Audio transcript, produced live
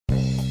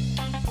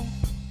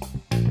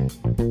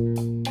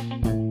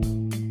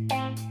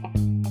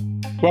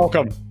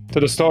Welcome to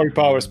the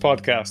StoryPowers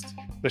Podcast,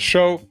 the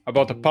show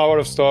about the power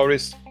of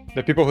stories,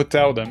 the people who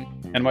tell them,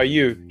 and why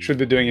you should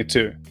be doing it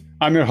too.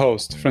 I'm your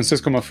host,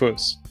 Francisco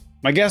Mahfuz.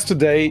 My guest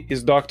today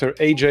is Dr.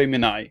 A.J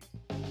Minai.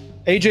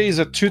 A.J is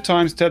a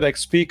 2-time TEDx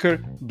speaker,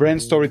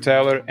 brand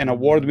storyteller, and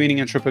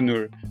award-winning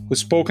entrepreneur who's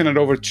spoken at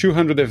over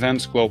 200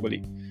 events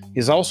globally.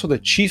 He's also the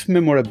Chief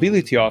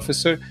Memorability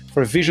Officer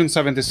for Vision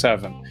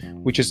 77,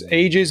 which is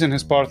A.J's and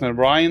his partner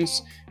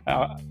Ryan's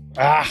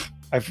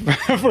I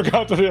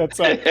forgot to that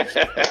side.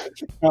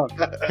 No,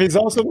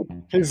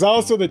 he's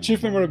also the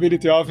Chief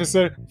Memorability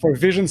Officer for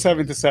Vision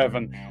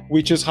 77,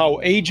 which is how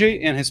A.J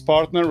and his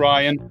partner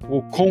Ryan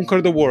will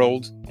conquer the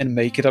world and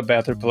make it a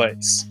better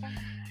place.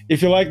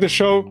 If you like the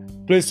show,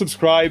 please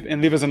subscribe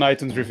and leave us an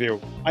iTunes review.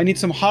 I need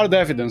some hard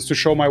evidence to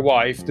show my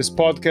wife this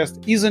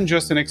podcast isn't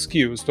just an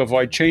excuse to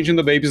avoid changing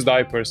the baby's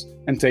diapers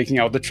and taking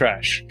out the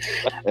trash.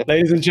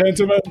 Ladies and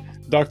gentlemen,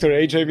 Dr.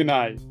 A.J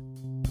Minai.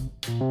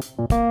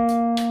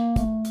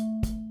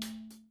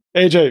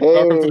 AJ,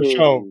 welcome to the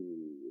show.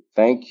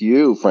 Thank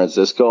you,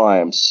 Francisco. I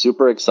am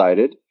super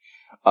excited.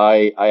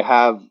 I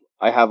have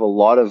a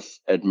lot of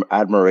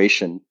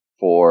admiration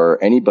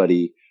for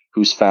anybody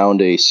who's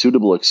found a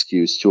suitable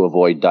excuse to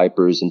avoid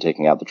diapers and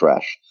taking out the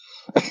trash.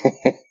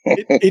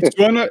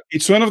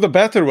 It's one of the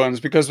better ones,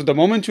 because the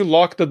moment you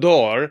lock the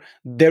door,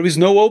 there is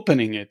no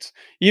opening it.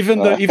 Even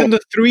the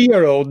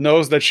 3-year-old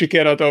knows that she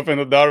cannot open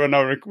the door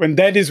when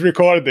Dad is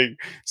recording.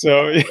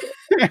 So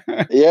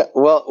yeah,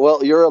 well,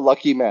 you're a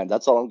lucky man.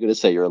 That's all I'm going to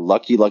say. You're a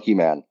lucky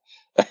man.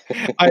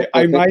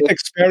 I might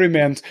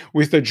experiment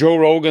with the Joe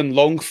Rogan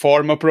long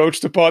form approach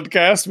to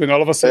podcast when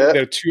all of a sudden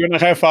they're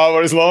 2.5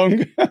 hours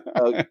long.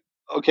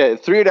 Okay,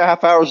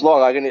 3.5 hours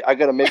long. I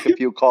gotta make a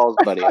few calls,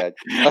 buddy.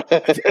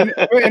 and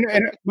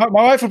my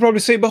wife will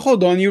probably say, "But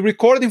hold on, you're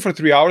recording for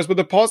 3 hours, but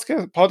the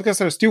podcasts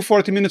are still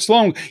 40 minutes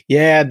long."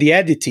 Yeah, the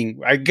editing.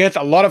 I get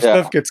a lot of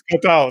stuff gets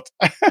cut out.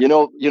 You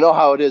know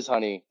how it is,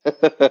 honey.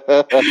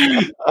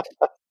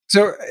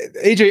 So,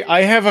 AJ,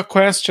 I have a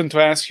question to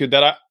ask you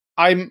that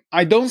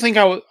I don't think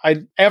I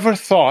ever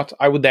thought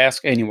I would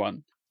ask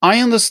anyone. I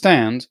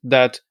understand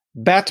that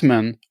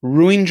Batman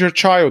ruined your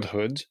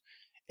childhood,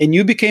 and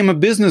you became a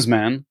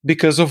businessman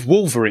because of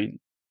Wolverine.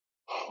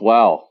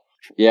 Wow.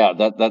 Yeah,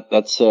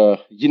 that's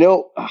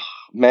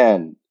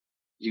man,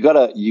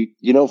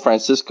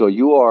 Francisco,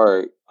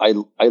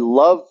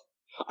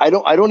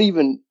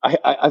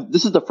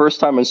 this is the first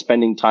time I'm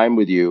spending time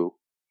with you,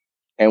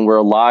 and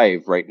we're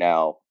live right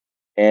now.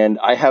 And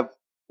I have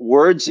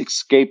words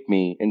escape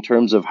me in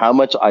terms of how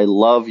much I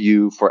love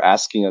you for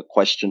asking a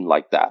question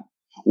like that.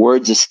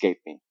 Words escape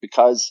me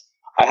because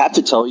I have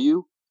to tell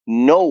you,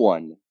 no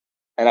one,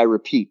 and I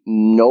repeat,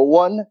 no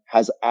one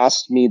has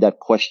asked me that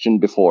question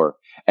before.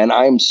 And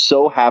I'm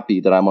so happy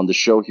that I'm on the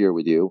show here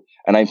with you.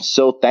 And I'm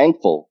so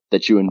thankful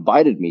that you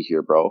invited me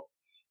here, bro,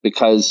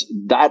 because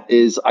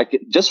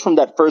just from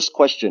that first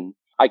question,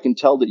 I can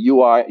tell that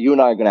you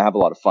and I are going to have a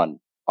lot of fun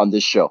on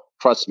this show.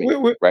 Trust me,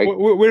 right?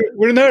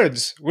 We're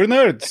nerds. We're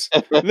nerds.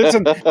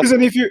 Listen.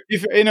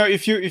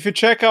 If you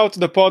check out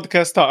the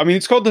podcast, I mean,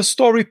 it's called the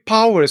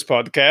StoryPowers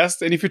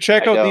Podcast, and if you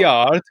check out the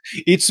art,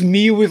 it's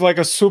me with like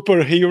a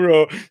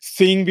superhero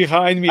thing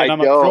behind me, and I'm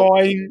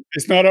drawing.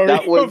 It's not a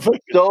that was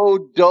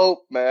so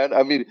dope, man.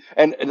 I mean,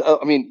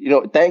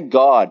 thank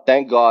God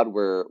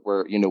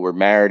we're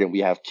married and we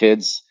have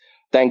kids.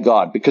 Thank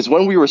God, because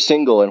when we were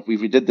single and if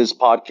we did this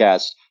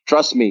podcast,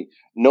 trust me,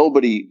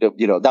 nobody,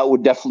 that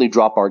would definitely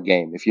drop our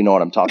game, if you know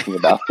what I'm talking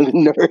about.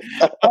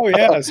 Oh,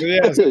 yes.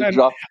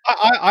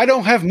 I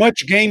don't have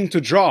much game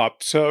to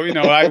drop. So,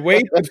 I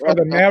waited for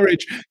the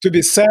marriage to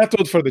be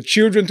settled, for the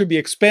children to be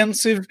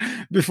expensive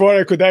before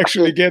I could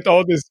actually get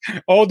all this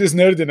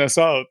nerdiness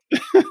out.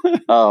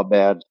 Oh,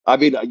 man. I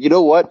mean, you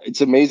know what?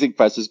 It's amazing,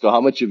 Francisco,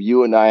 how much of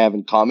you and I have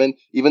in common,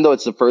 even though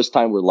it's the first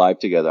time we're live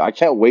together. I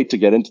can't wait to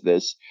get into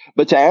this.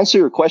 But to answer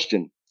your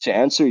question,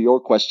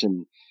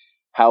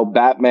 how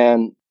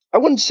Batman, I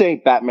wouldn't say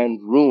Batman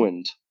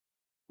ruined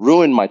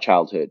my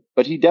childhood,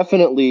 but he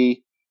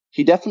definitely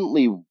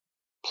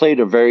played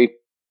a very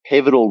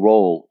pivotal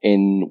role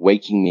in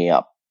waking me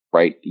up,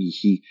 right?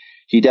 He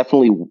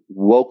definitely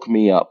woke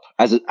me up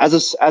as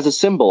a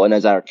symbol and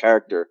as our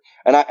character.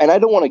 And I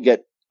don't want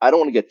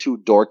to get too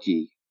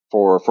dorky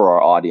for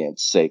our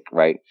audience sake,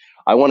 right?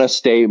 I want to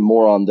stay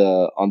more on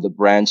the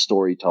brand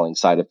storytelling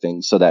side of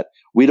things so that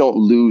we don't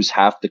lose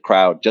half the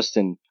crowd just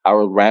in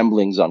our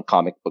ramblings on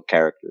comic book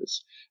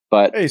characters.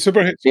 But hey,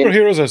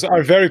 superheroes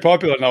are very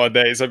popular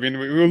nowadays. I mean,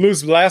 we will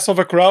lose less of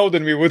a crowd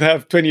than we would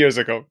have 20 years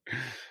ago.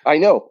 I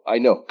know,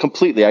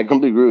 completely. I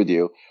completely agree with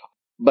you.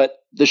 But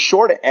the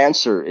short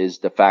answer is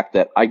the fact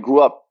that I grew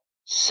up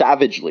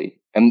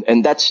savagely, and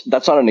that's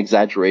not an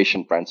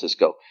exaggeration,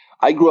 Francisco.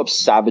 I grew up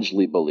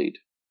savagely bullied,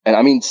 and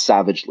I mean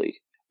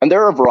savagely. And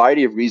there are a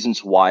variety of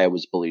reasons why I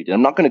was bullied. And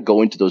I'm not going to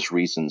go into those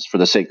reasons for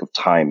the sake of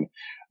time,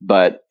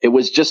 but it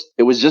was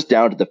just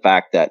down to the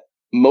fact that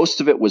most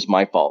of it was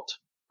my fault,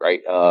 right?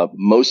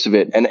 Most of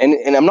it. And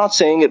I'm not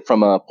saying it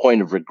from a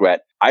point of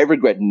regret. I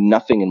regret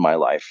nothing in my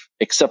life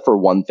except for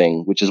one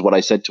thing, which is what I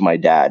said to my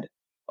dad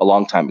a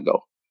long time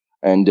ago.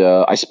 And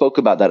I spoke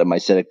about that in my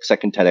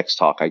second TEDx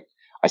talk.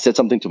 I said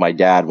something to my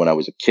dad when I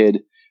was a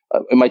kid,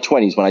 in my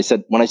 20s. When I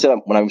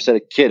said a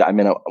kid, I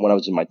meant when I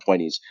was in my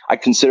 20s. I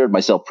considered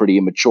myself pretty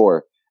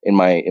immature in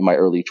my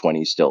early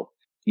 20s still.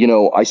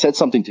 I said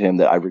something to him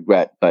that I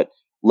regret. But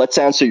let's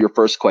answer your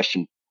first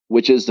question,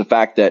 which is the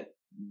fact that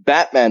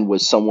Batman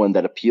was someone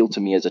that appealed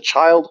to me as a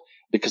child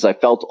because I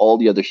felt all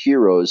the other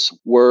heroes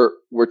were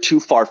too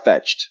far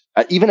fetched.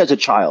 Even as a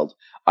child,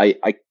 I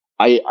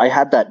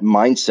had that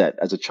mindset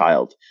as a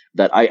child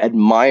that I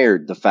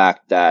admired the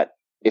fact that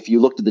if you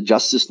looked at the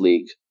Justice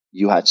League,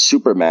 you had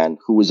Superman,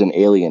 who was an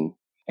alien.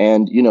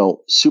 And,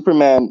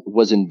 Superman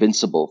was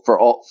invincible for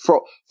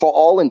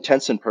all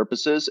intents and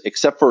purposes,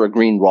 except for a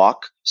green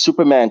rock.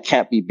 Superman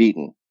can't be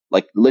beaten.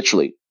 Like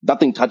literally,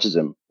 nothing touches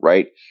him,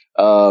 right?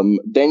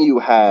 Then you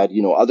had,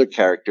 other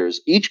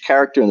characters. Each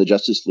character in the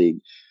Justice League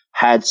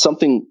had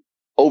something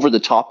over the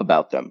top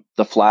about them.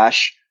 The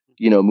Flash,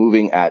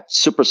 moving at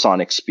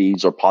supersonic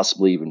speeds or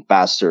possibly even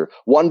faster.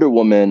 Wonder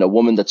Woman, a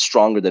woman that's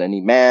stronger than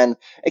any man,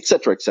 et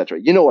cetera, et cetera.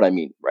 You know what I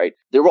mean, right?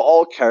 They were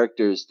all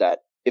characters that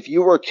if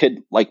you were a kid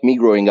like me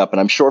growing up,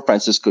 and I'm sure,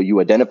 Francisco, you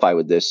identify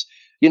with this,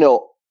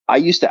 I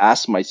used to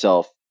ask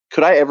myself,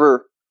 could I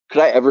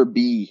ever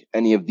be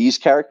any of these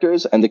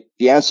characters? And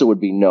the answer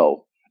would be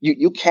no.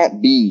 You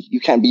can't be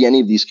any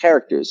of these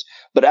characters.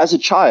 But as a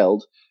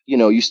child,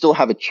 you still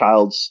have a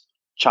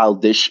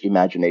childish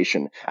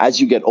imagination. As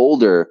you get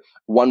older,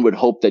 one would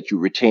hope that you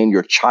retain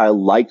your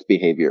childlike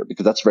behavior,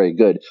 because that's very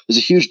good. There's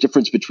a huge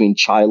difference between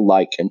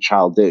childlike and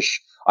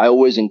childish. I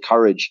always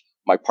encourage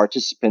my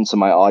participants and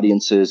my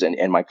audiences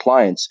and my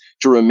clients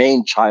to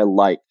remain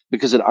childlike,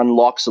 because it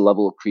unlocks a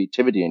level of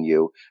creativity in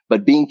you.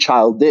 But being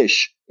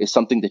childish is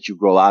something that you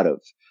grow out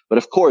of. But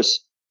of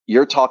course,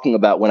 you're talking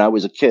about when I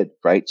was a kid,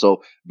 right?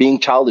 So being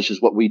childish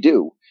is what we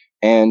do.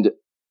 And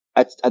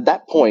at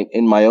that point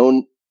in my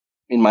own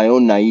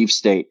naive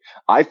state,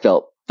 I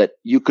felt that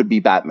you could be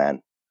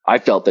Batman. I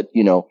felt that,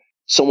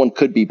 someone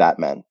could be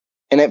Batman.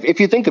 And if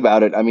you think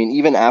about it, I mean,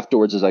 even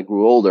afterwards, as I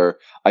grew older,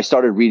 I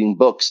started reading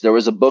books. There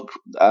was a book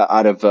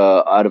out of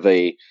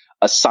a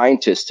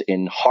scientist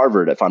in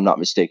Harvard, if I'm not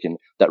mistaken,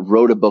 that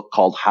wrote a book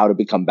called How to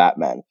Become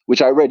Batman,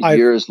 which I read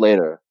years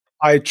later.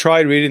 I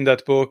tried reading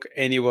that book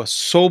and it was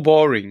so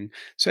boring.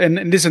 So,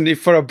 and listen,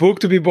 if for a book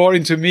to be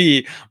boring to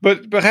me,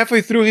 but halfway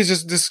through he's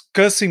just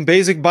discussing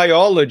basic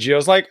biology. I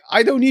was like,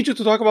 I don't need you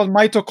to talk about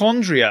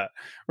mitochondria,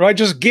 right?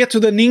 Just get to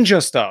the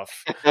ninja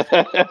stuff.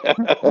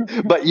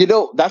 But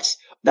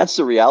that's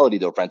the reality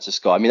though,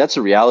 Francisco. I mean, that's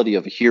the reality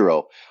of a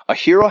hero. A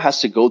hero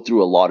has to go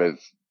through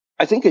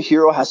I think a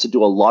hero has to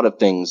do a lot of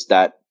things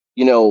that,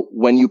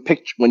 when you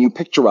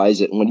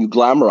picturize it and when you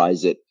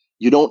glamorize it,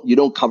 you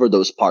don't cover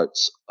those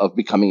parts of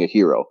becoming a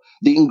hero.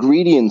 The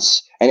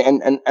ingredients,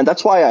 and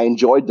that's why I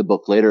enjoyed the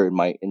book later in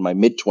my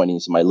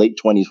mid-20s, my late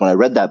 20s, when I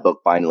read that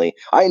book finally.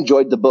 I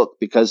enjoyed the book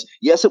because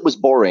yes, it was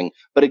boring,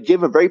 but it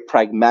gave a very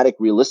pragmatic,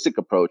 realistic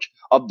approach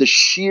of the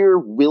sheer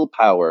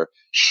willpower,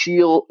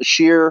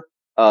 sheer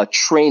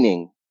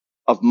training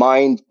of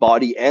mind,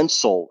 body, and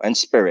soul and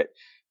spirit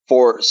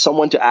for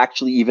someone to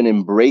actually even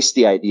embrace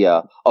the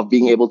idea of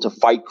being able to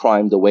fight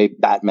crime the way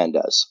Batman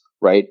does,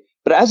 right?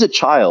 But as a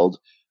child,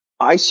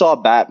 I saw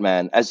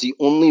Batman as the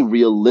only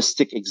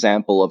realistic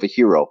example of a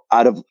hero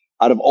out of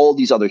all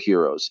these other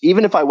heroes.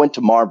 Even if I went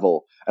to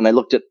Marvel and I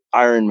looked at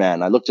Iron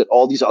Man, I looked at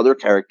all these other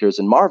characters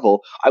in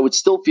Marvel, I would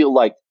still feel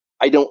like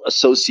I don't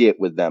associate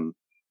with them.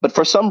 But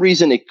for some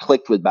reason, it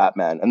clicked with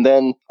Batman. And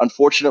then,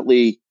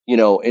 unfortunately,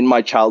 in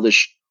my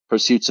childish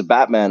pursuits of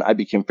Batman, I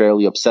became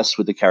fairly obsessed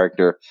with the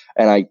character.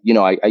 And I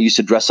used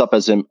to dress up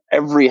as him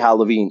every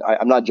Halloween.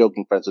 I'm not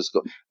joking,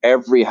 Francisco.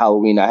 Every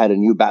Halloween, I had a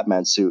new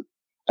Batman suit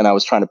and I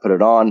was trying to put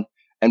it on.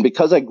 And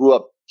because I grew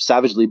up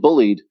savagely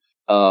bullied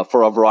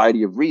for a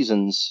variety of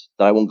reasons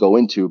that I won't go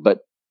into, but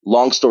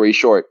long story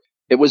short,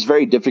 it was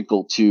very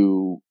difficult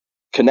to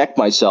connect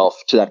myself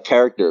to that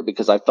character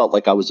because I felt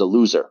like I was a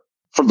loser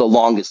for the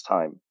longest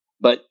time.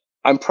 But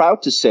I'm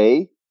proud to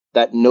say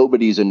that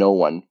nobody's a no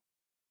one.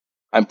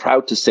 I'm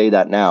proud to say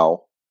that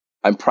now.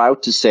 I'm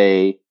proud to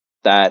say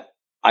that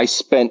I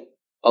spent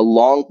a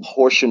long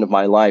portion of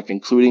my life,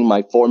 including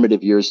my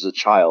formative years as a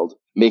child,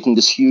 making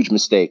this huge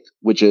mistake,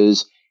 which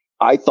is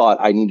I thought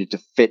I needed to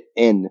fit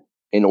in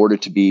order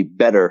to be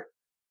better.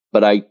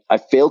 But I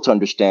failed to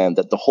understand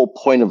that the whole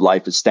point of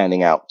life is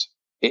standing out.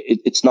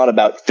 It's not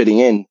about fitting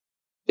in.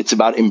 It's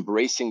about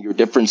embracing your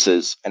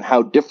differences and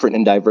how different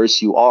and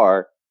diverse you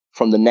are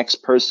from the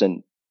next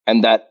person.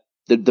 And that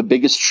the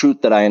biggest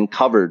truth that I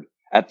uncovered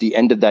at the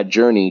end of that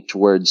journey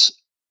towards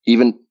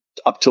even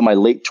up to my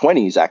late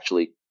 20s,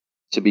 actually,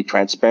 to be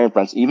transparent,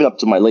 friends, even up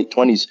to my late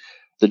 20s,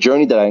 the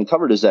journey that I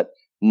uncovered is that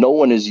no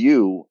one is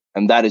you,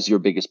 and that is your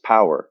biggest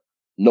power.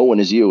 No one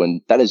is you,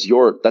 and that's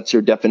your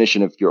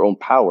definition of your own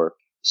power.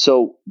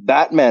 So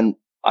Batman,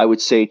 I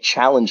would say,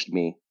 challenged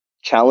me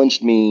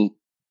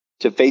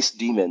to face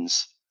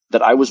demons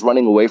that I was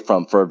running away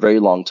from for a very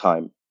long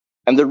time.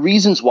 And the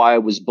reasons why I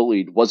was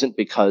bullied wasn't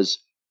because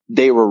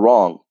they were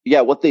wrong.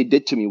 Yeah, what they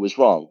did to me was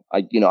wrong.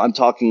 I'm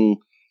talking,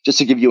 just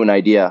to give you an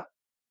idea,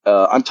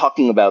 I'm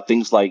talking about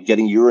things like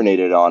getting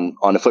urinated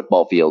on a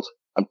football field.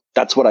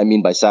 That's what I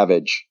mean by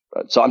savage.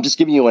 So I'm just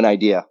giving you an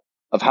idea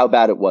of how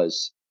bad it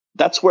was.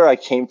 That's where I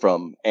came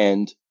from.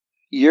 And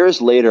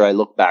years later, I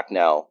look back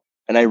now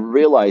and I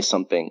realize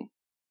something,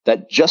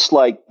 that just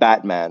like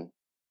Batman,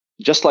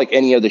 just like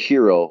any other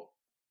hero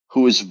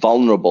who is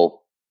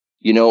vulnerable,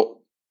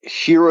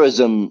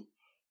 heroism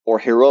or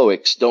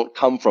heroics don't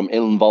come from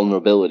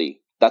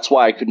invulnerability. That's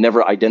why I could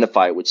never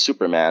identify with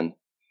Superman,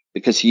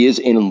 because he is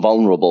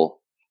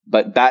invulnerable.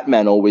 But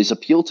Batman always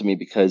appealed to me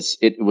because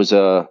it was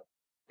a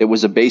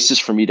basis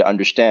for me to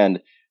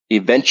understand.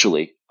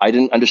 Eventually, I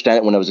didn't understand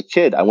it when I was a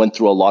kid. I went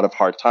through a lot of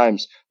hard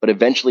times, but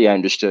eventually I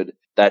understood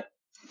that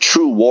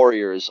true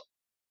warriors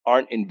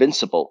aren't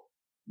invincible.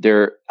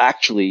 They're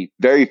actually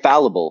very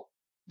fallible.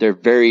 They're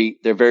very,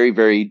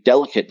 very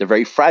delicate. They're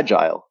very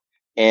fragile,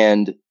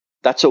 and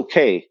that's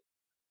okay.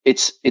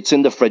 It's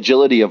in the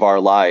fragility of our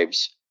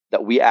lives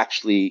that we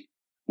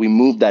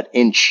move that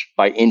inch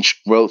by inch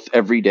growth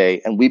every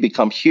day, and we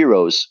become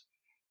heroes.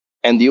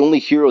 And the only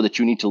hero that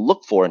you need to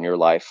look for in your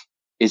life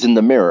is in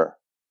the mirror.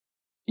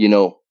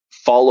 You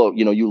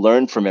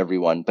learn from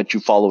everyone, but you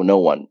follow no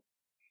one.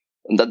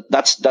 And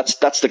that's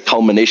the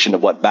culmination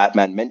of what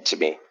Batman meant to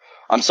me.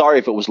 I'm sorry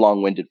if it was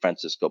long-winded,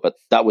 Francisco, but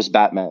that was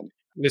Batman.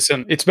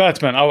 Listen, it's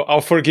Batman.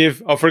 I'll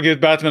forgive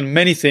Batman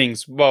many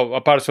things. Well,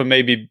 apart from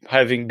maybe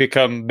having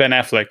become Ben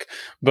Affleck,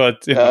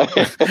 but I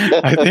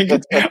think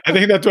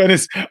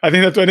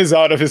that one is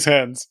out of his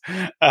hands.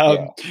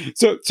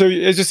 So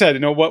as you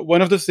said,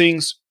 one of the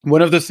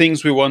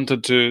things we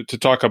wanted to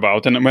talk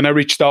about, and when I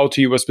reached out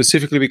to you was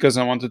specifically because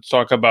I wanted to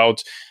talk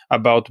about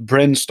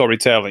brand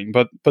storytelling.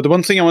 But the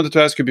one thing I wanted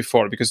to ask you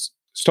before, because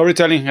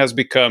storytelling has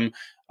become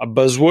a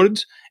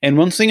buzzword. And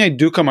one thing I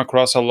do come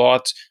across a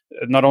lot,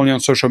 not only on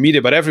social media,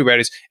 but everywhere,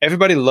 is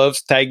everybody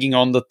loves tagging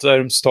on the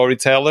term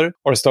storyteller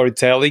or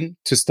storytelling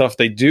to stuff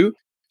they do.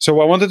 So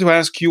what I wanted to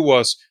ask you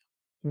was,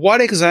 what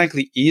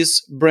exactly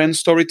is brand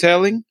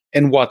storytelling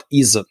and what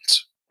isn't?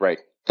 Right.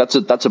 That's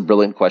a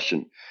brilliant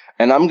question.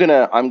 And I'm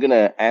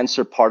gonna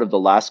answer part of the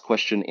last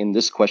question in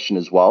this question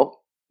as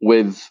well.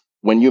 With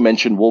when you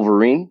mentioned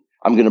Wolverine,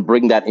 I'm gonna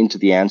bring that into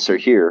the answer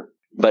here.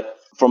 But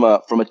from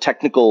a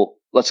technical,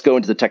 let's go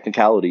into the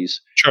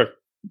technicalities. Sure.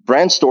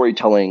 Brand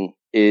storytelling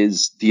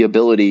is the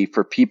ability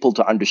for people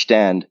to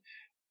understand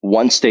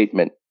one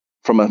statement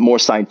from a more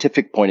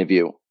scientific point of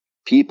view.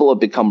 People have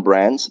become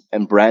brands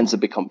and brands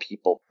have become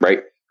people,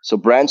 right? So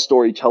brand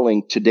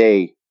storytelling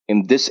today,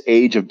 in this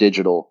age of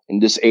digital, in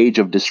this age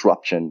of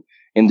disruption,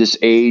 in this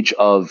age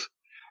of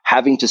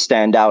having to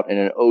stand out in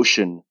an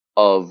ocean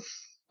of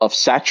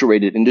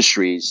saturated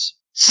industries,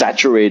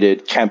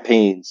 saturated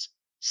campaigns,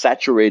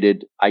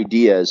 saturated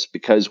ideas,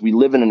 because we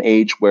live in an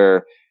age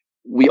where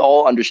we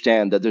all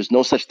understand that there's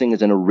no such thing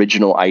as an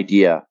original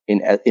idea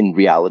in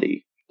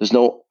reality. There's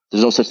no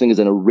such thing as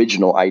an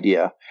original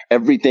idea.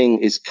 Everything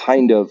is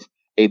kind of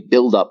a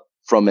buildup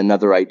from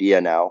another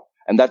idea now.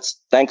 And that's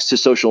thanks to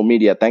social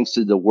media, thanks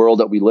to the world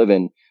that we live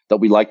in, that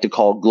we like to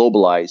call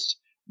globalized.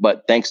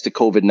 But thanks to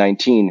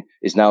COVID-19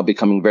 is now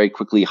becoming very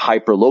quickly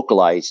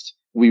hyper-localized.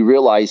 We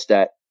realize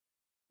that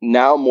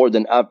now more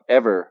than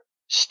ever,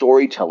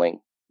 storytelling,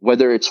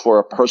 whether it's for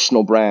a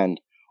personal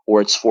brand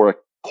or it's for a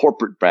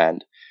corporate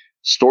brand,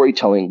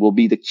 storytelling will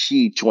be the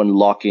key to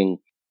unlocking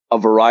a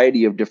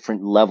variety of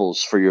different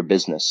levels for your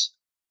business.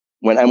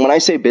 When I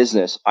say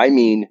business, I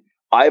mean,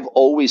 I've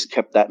always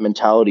kept that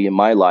mentality in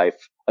my life,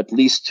 at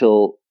least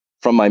till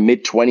from my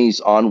mid-20s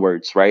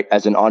onwards, right?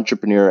 As an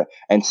entrepreneur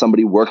and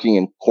somebody working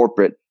in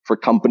corporate for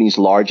companies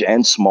large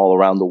and small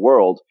around the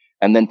world,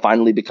 and then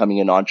finally becoming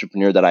an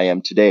entrepreneur that I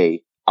am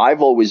today.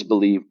 I've always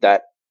believed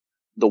that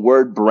the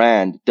word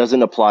brand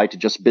doesn't apply to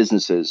just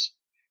businesses.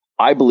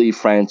 I believe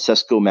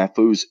Francisco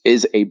Mahfuz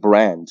is a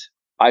brand.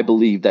 I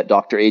believe that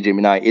Dr. A.J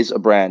Minai is a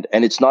brand.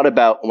 And it's not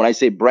about, when I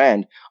say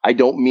brand, I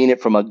don't mean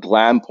it from a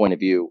glam point of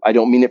view. I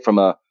don't mean it from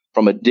a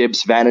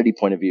dibs vanity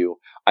point of view.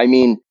 I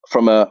mean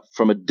from a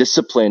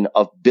discipline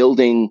of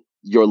building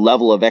your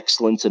level of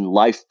excellence in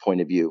life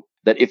point of view.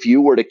 That if you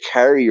were to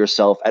carry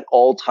yourself at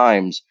all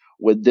times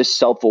with this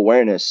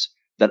self-awareness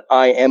that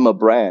I am a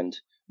brand,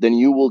 then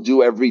you will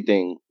do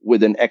everything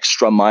with an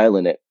extra mile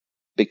in it.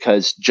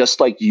 Because just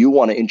like you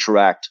want to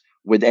interact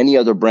with any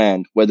other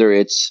brand, whether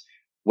it's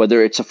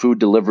a food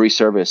delivery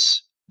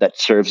service that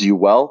serves you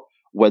well,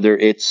 whether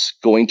it's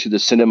going to the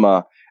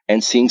cinema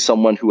and seeing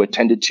someone who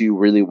attended to you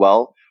really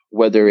well,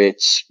 whether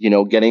it's,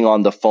 getting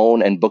on the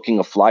phone and booking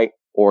a flight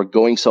or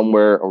going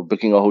somewhere or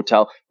booking a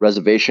hotel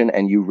reservation,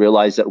 and you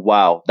realize that,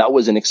 wow, that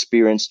was an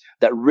experience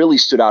that really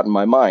stood out in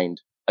my mind.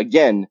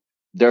 Again,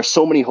 there are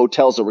so many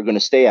hotels that we're going to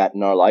stay at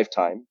in our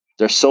lifetime.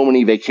 There's so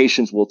many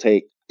vacations we'll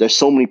take. There's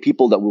so many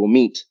people that we'll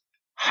meet.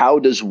 How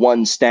does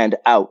one stand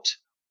out?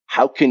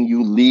 How can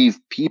you leave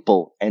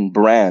people and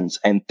brands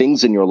and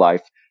things in your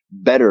life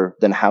better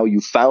than how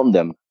you found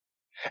them?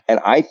 And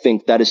I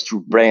think that is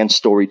through brand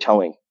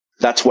storytelling.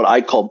 That's what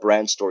I call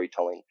brand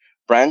storytelling.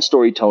 Brand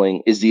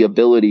storytelling is the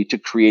ability to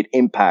create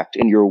impact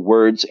in your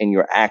words and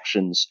your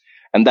actions.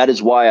 And that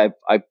is why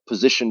I've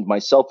positioned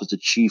myself as a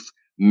Chief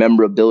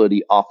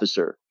Memorability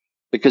Officer,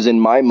 because in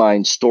my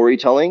mind,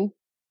 storytelling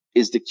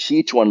is the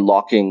key to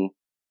unlocking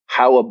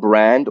how a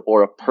brand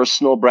or a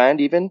personal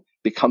brand even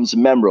becomes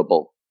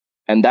memorable.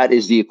 And that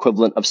is the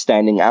equivalent of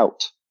standing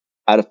out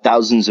of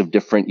thousands of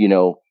different,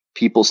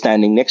 people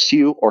standing next to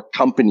you or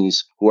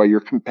companies who are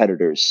your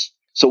competitors.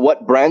 So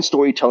what brand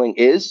storytelling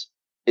is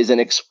an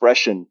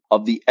expression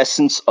of the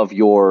essence of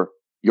your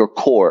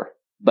core,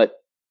 but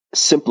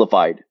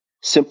simplified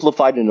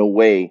in a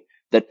way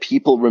that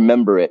people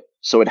remember it.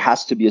 So it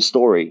has to be a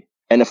story.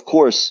 And of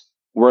course,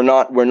 we're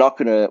not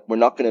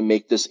gonna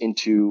make this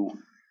into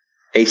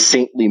a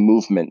saintly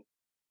movement.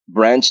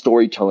 Brand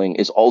storytelling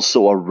is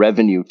also a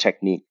revenue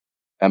technique.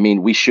 I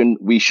mean, we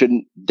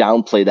shouldn't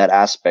downplay that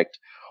aspect.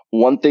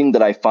 One thing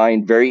that I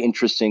find very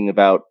interesting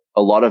about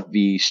a lot of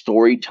the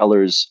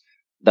storytellers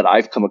that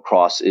I've come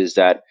across is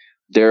that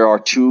there are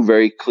two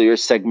very clear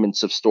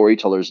segments of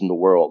storytellers in the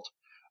world.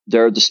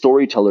 There are the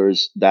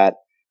storytellers that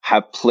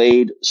have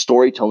played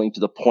storytelling to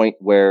the point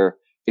where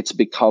it's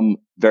become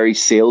very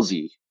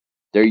salesy.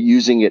 They're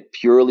using it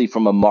purely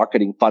from a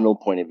marketing funnel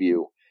point of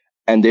view.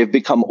 And they've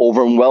become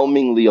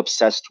overwhelmingly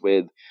obsessed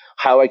with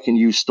how I can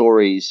use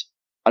stories.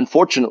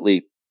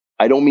 Unfortunately,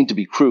 I don't mean to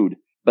be crude,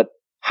 but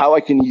how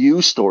I can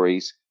use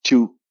stories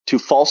to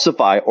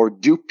falsify or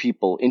dupe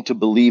people into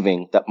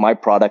believing that my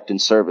product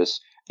and service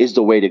is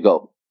the way to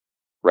go.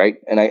 Right.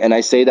 And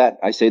I say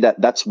that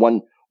that's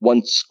one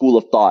school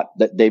of thought,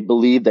 that they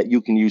believe that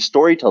you can use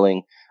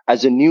storytelling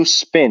as a new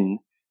spin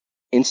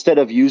instead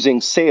of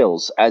using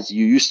sales as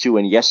you used to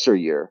in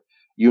yesteryear.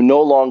 You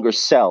no longer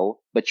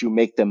sell, but you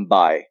make them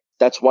buy.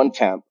 That's one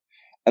camp.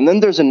 And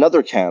then there's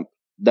another camp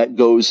that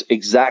goes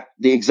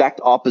the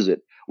exact opposite,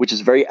 which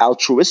is very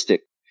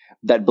altruistic,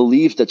 that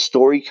believes that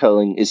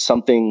storytelling is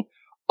something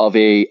of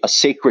a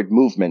sacred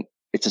movement.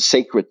 It's a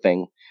sacred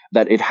thing,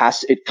 that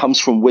it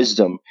comes from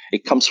wisdom.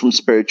 It comes from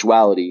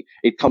spirituality.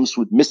 It comes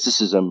with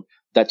mysticism,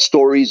 that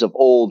stories of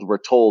old were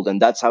told.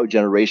 And that's how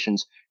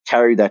generations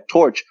carry that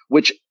torch,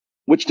 which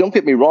don't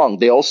get me wrong.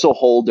 They also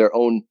hold their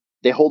own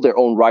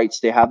rights.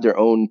 They have their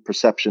own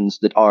perceptions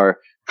that are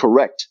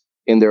correct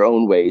in their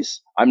own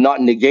ways. I'm not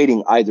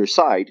negating either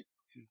side,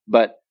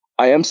 but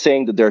I am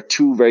saying that there are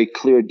two very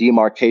clear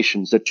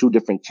demarcations. There are two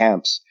different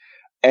camps.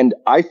 And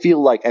I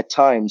feel like at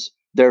times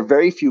there are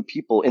very few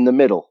people in the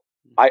middle.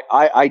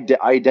 I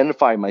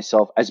identify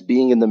myself as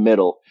being in the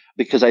middle,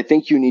 because I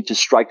think you need to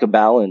strike a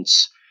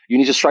balance. You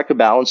need to strike a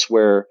balance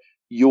where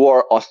you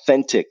are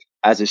authentic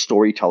as a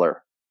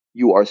storyteller.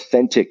 You are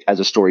authentic as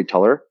a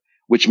storyteller,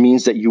 which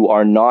means that you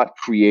are not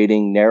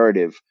creating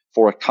narrative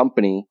for a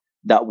company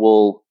that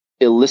will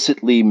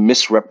illicitly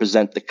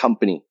misrepresent the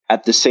company.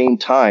 At the same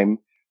time,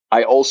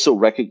 I also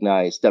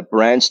recognize that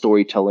brand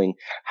storytelling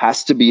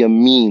has to be a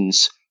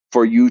means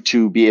for you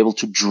to be able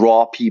to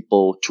draw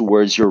people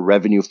towards your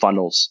revenue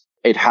funnels.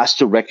 It has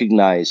to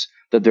recognize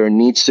that there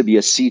needs to be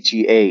a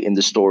CTA in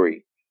the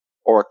story,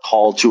 or a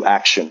call to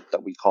action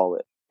that we call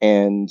it.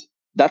 And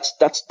that's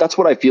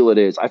what I feel it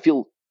is. I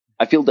feel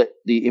that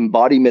the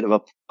embodiment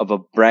of a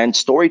brand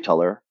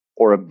storyteller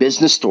or a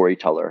business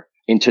storyteller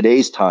in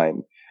today's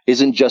time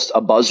isn't just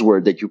a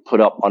buzzword that you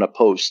put up on a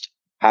post,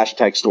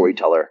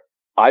 #storyteller.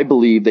 I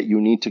believe that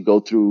you need to go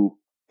through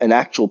an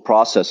actual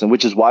process, and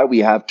which is why we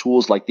have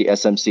tools like the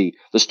SMC,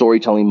 the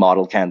Storytelling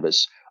Model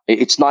Canvas.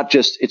 It's not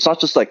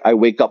just like I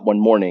wake up one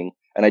morning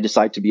and I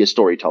decide to be a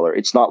storyteller.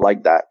 It's not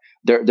like that.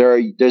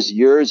 There's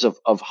years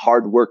of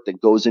hard work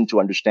that goes into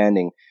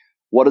understanding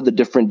what are the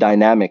different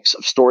dynamics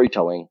of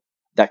storytelling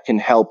that can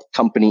help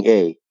company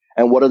A,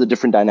 and what are the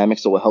different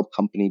dynamics that will help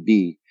company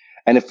B.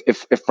 And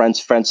if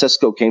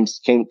Francisco comes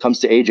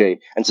to AJ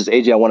and says,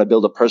 AJ, I want to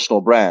build a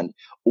personal brand,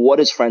 what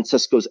is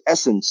Francisco's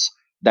essence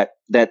that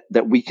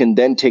we can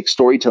then take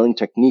storytelling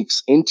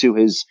techniques into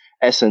his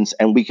essence,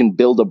 and we can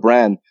build a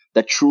brand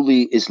that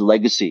truly is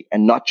legacy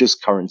and not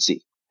just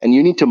currency. And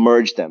you need to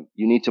merge them.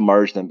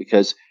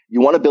 Because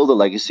you want to build a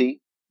legacy,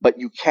 but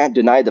you can't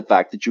deny the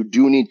fact that you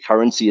do need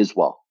currency as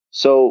well.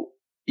 So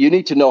you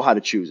need to know how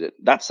to choose it.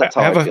 That's how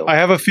I feel. I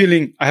have a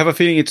feeling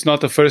it's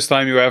not the first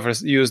time you ever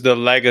used the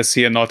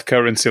legacy and not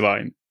currency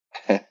line.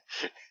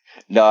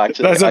 No,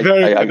 actually,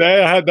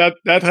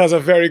 that has a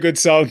very good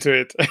sound to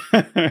it.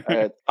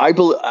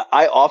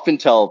 I often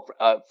tell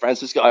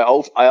Francisco.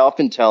 I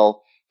often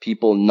tell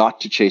people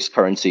not to chase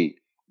currency,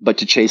 but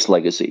to chase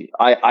legacy.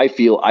 I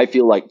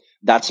feel like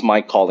that's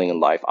my calling in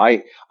life.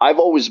 I've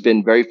always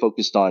been very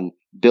focused on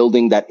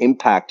building that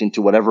impact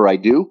into whatever I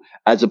do,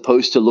 as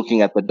opposed to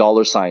looking at the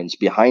dollar signs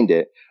behind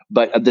it.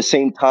 But at the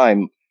same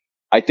time,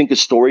 I think a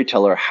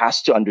storyteller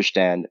has to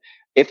understand,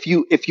 if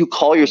you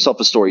call yourself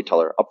a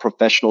storyteller, a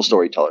professional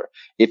storyteller,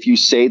 if you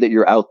say that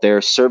you're out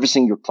there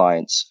servicing your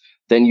clients,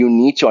 then you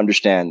need to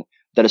understand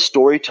that a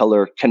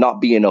storyteller cannot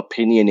be an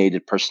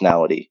opinionated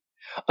personality.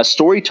 A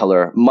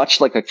storyteller, much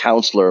like a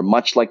counselor,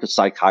 much like a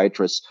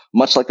psychiatrist,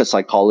 much like a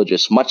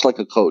psychologist, much like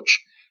a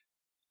coach,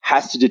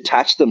 has to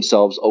detach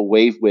themselves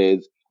away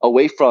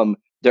from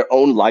their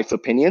own life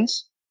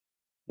opinions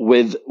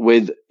with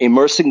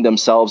immersing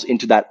themselves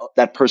into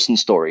that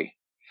person's story.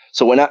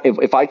 So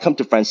if I come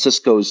to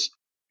Francisco's,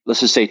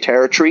 let's just say,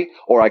 territory,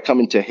 or I come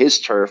into his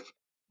turf,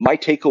 my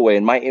takeaway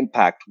and my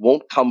impact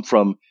won't come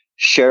from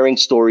sharing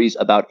stories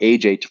about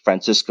AJ to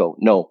Francisco.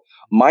 No,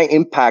 my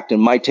impact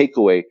and my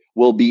takeaway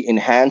will be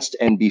enhanced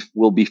and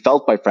will be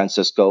felt by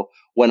Francisco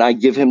when I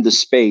give him the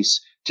space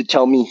to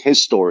tell me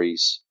his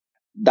stories.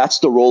 That's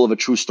the role of a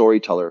true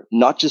storyteller,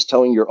 not just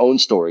telling your own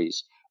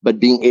stories, but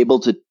being able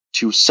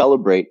to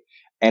celebrate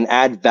and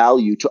add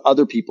value to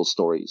other people's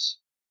stories.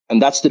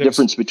 And that's the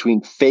difference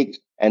between fake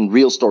and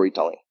real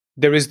storytelling.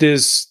 There is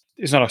this,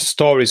 it's not a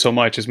story so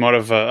much, it's more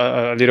of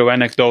a little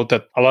anecdote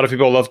that a lot of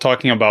people love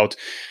talking about,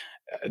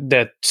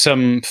 that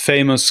some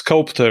famous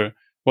sculptor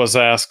was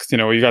asked,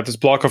 you got this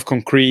block of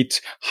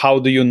concrete, how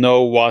do you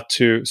know what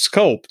to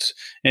sculpt?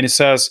 And he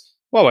says,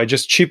 well, I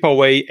just chip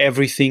away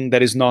everything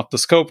that is not the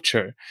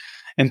sculpture.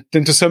 And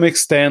then to some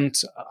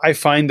extent, I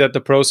find that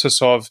the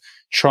process of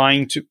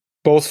trying to,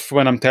 both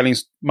when I'm telling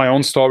my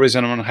own stories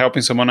and when I'm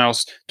helping someone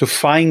else to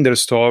find their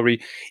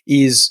story,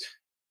 is,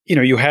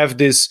 you have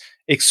this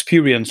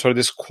experience or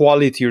this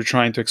quality you're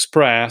trying to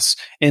express,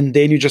 and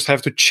then you just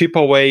have to chip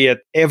away at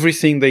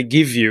everything they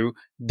give you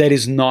that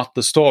is not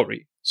the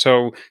story.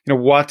 So,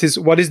 what is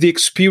the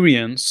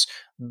experience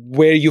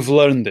where you've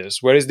learned this?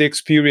 Where is the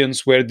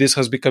experience where this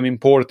has become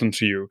important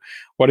to you?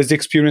 What is the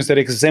experience that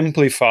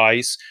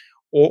exemplifies,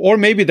 or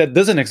maybe that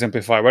doesn't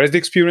exemplify? What is the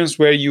experience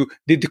where you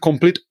did the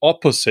complete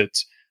opposite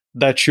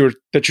that you're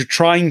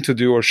trying to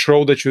do, or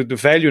show that you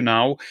value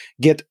now,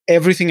 get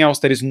everything else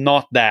that is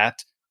not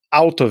that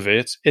out of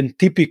it, and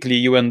typically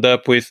you end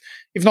up with,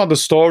 if not the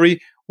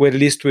story, or at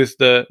least with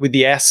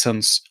the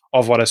essence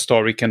of what a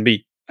story can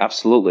be.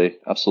 Absolutely.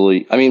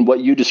 I mean,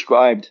 what you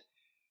described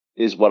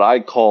is what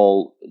I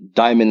call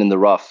diamond in the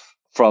rough.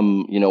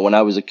 From, when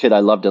I was a kid, I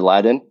loved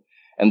Aladdin,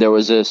 and there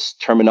was this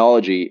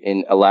terminology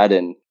in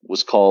Aladdin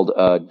was called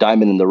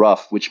diamond in the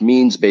rough, which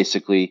means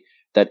basically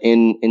that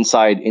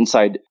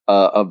inside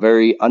a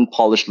very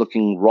unpolished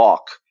looking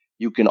rock,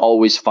 you can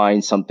always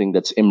find something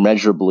that's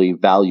immeasurably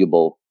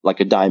valuable,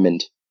 like a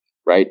diamond,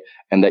 right?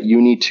 And that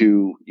you need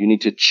to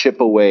chip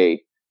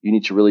away. You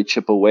need to really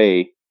chip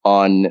away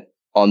on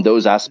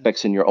those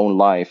aspects in your own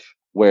life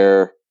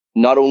where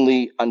not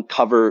only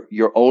uncover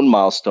your own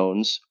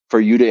milestones for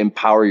you to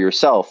empower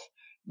yourself,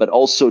 but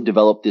also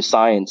develop the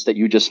science that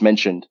you just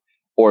mentioned,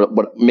 or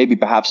what maybe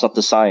perhaps not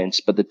the science,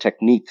 but the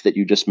technique that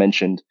you just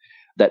mentioned,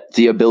 that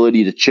the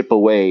ability to chip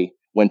away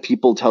when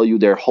people tell you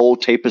their whole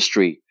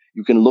tapestry.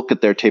 You can look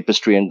at their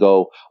tapestry and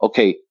go,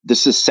 okay,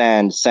 this is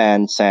sand,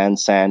 sand, sand,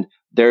 sand.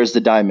 There's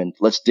the diamond.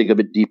 Let's dig a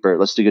bit deeper.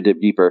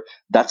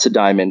 That's a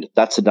diamond.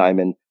 That's a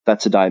diamond.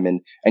 That's a diamond.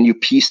 And you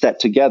piece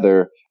that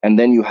together, and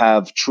then you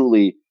have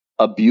truly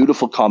a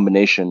beautiful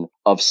combination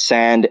of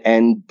sand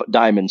and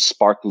diamond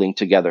sparkling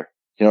together.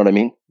 You know what I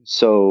mean?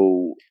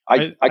 So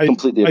I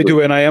completely agree. I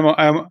do, and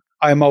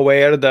I'm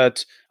aware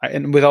that,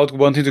 and without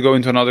wanting to go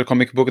into another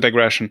comic book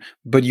digression,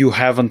 but you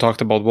haven't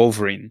talked about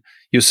Wolverine.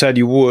 You said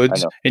you would,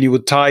 and you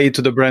would tie it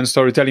to the brand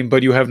storytelling,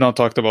 but you have not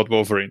talked about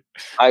Wolverine.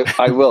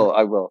 I will.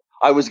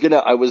 I was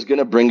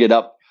gonna bring it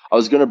up.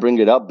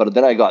 But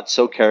then I got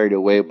so carried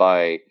away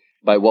by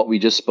what we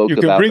just spoke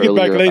about. You can bring it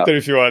back later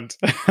if you want.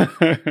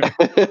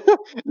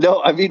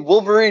 No, I mean,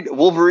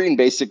 Wolverine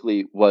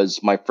basically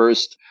was my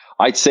first.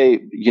 I'd say,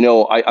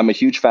 I'm a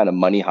huge fan of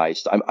Money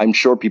Heist. I'm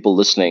sure people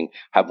listening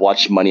have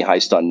watched Money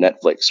Heist on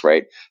Netflix,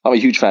 right? I'm a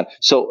huge fan.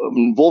 So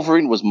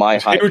Wolverine was my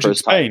huge first in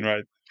Spain,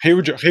 right?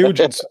 Huge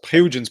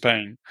in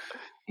Spain.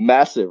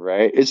 Massive,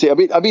 right?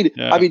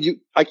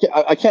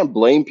 I can't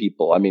blame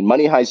people. I mean,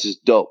 Money Heist is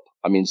dope.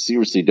 I mean,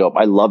 seriously dope.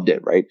 I loved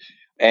it, right?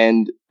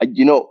 And I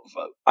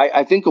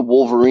think a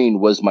Wolverine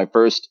was my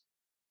first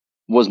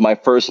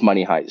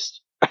Money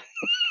Heist.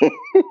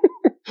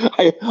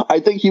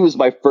 I think he was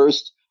my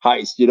first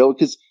heist,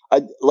 because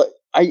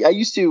I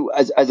used to,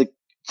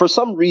 for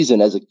some reason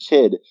as a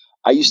kid,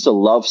 I used to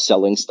love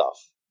selling stuff.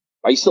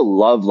 I used to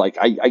love,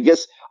 I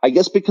guess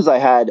because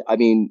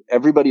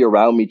everybody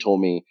around me told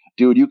me,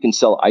 dude, you can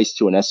sell ice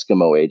to an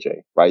Eskimo,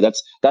 AJ, right?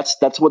 That's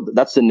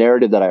the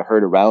narrative that I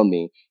heard around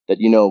me, that,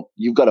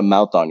 you've got a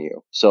mouth on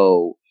you.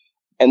 So,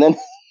 and then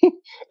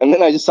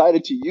I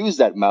decided to use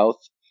that mouth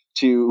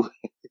to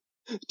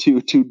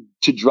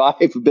drive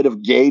a bit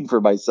of gain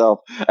for myself.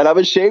 And I'm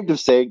ashamed of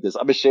saying this.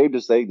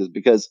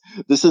 Because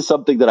this is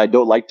something that I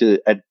don't like to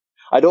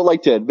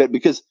admit,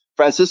 because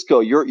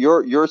Francisco,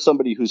 you're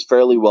somebody who's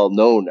fairly well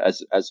known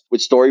as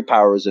with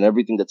StoryPowers and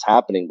everything that's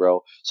happening,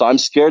 bro. So I'm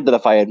scared that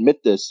if I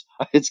admit this,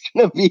 it's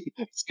gonna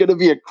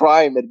be a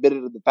crime admitted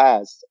in the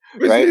past.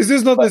 Right? Is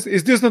this not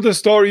the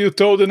story you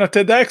told in a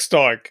TEDx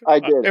talk? I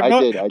did.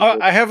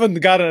 I haven't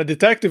gotten a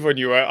detective on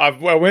you. I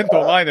went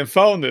online and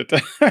found it.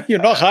 You're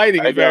not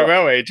hiding it very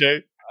well,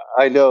 AJ.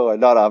 I know. I'm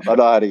not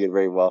hiding it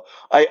very well.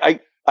 I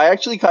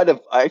actually kind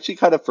of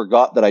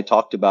forgot that I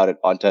talked about it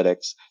on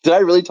TEDx. Did I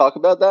really talk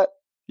about that?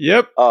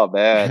 Yep. Oh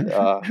man,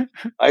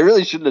 I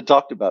really shouldn't have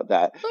talked about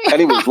that.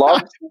 Anyways,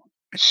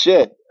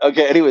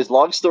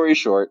 long story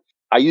short,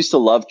 I used to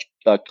love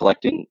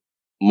collecting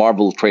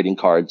marble trading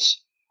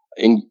cards.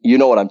 And you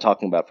know what I'm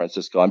talking about,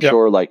 Francisco. I'm Yep.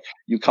 sure like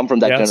you come from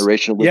that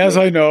generation with Yes,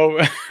 me. I know.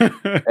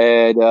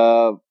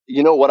 And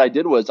you know what I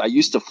did was I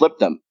used to flip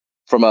them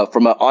from an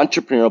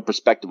entrepreneurial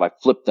perspective. I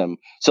flipped them.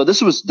 So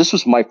this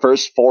was my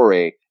first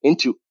foray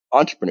into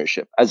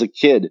entrepreneurship as a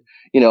kid.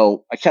 You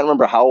know, I can't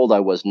remember how old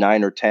I was,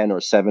 9 or 10 or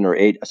 7 or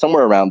 8,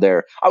 somewhere around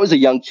there. I was a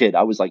young kid.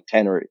 I was like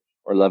 10 or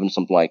 11,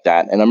 something like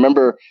that. And I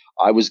remember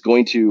I used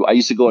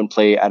to go and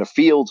play at a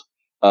field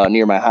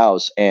near my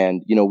house.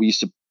 And, you know, we used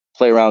to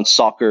play around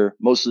soccer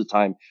most of the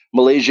time.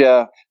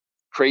 Malaysia,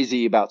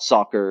 crazy about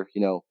soccer,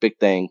 you know, big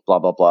thing, blah,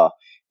 blah, blah.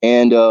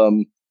 And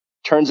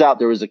turns out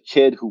there was a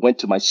kid who went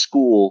to my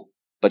school,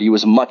 but he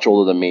was much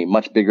older than me,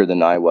 much bigger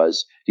than I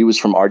was. He was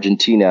from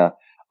Argentina.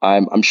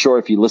 I'm sure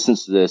if he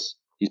listens to this,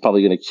 he's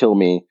probably going to kill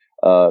me.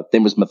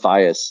 Name was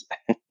Matthias.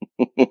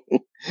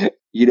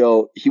 You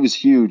know, he was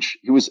huge.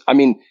 I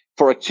mean,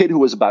 for a kid who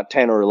was about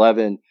 10 or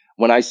 11,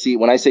 when I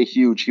say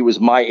huge, he was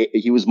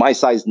my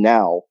size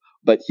now,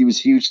 but he was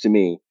huge to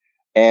me.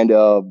 And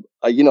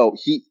you know,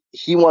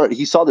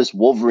 he saw this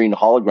Wolverine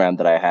hologram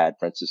that I had,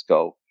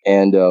 Francisco,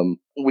 and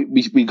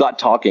we got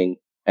talking.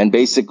 And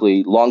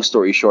basically, long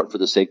story short, for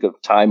the sake of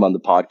time on the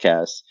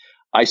podcast,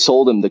 I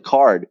sold him the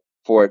card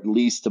for at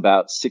least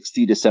about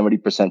 60 to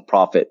 70%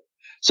 profit.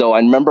 So I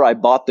remember I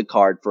bought the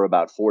card for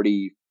about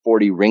 40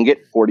 ringgit,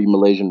 40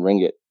 Malaysian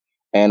ringgit.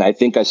 And I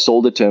think I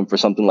sold it to him for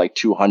something like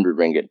 200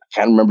 ringgit. I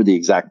can't remember the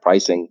exact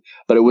pricing,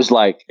 but it was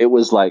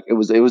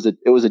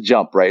a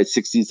jump, right? It's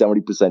 60,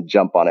 70%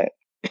 jump on it.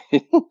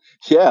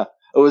 Yeah,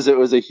 it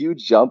was a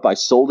huge jump. I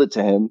sold it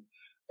to him.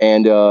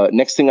 And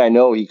next thing I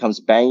know, he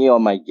comes banging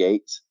on my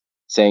gate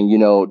saying, you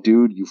know,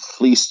 dude, you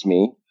fleeced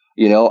me.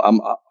 You know, I'm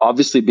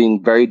obviously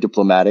being very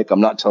diplomatic. I'm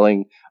not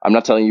telling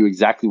you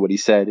exactly what he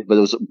said, but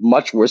it was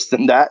much worse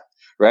than that,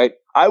 right?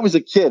 I was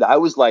a kid. I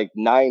was like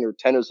 9 or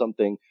 10 or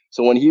something.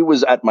 So when he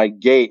was at my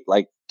gate,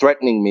 like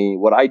threatening me,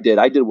 what I did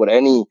what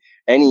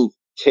any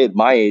kid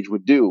my age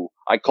would do.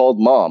 I called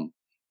mom,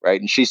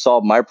 right? And she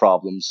solved my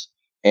problems.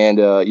 And,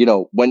 you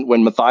know,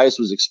 when Matthias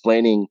was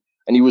explaining,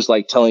 and he was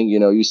like telling, you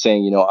know, he was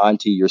saying, you know,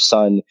 auntie, your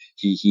son,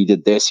 he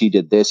did this,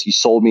 he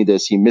sold me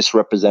this, he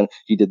misrepresented,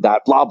 he did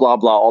that, blah, blah,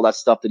 blah, all that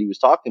stuff that he was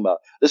talking about.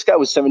 This guy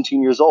was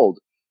 17 years old,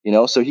 you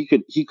know, so he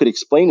could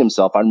explain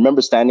himself. I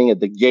remember standing at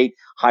the gate,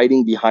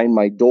 hiding behind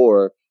my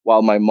door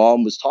while my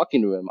mom was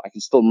talking to him. I can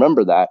still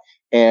remember that.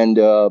 And,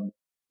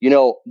 you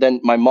know,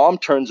 then my mom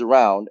turns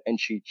around and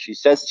she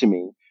says to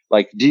me,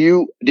 like,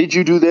 did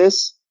you do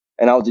this?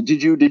 And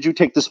did you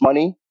take this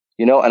money?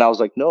 You know, and I was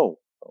like, no,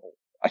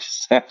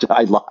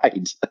 I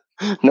lied.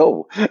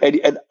 No.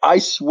 And I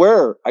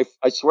swear,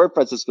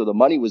 Francisco, the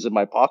money was in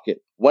my pocket.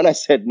 When I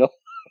said no,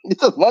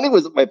 the money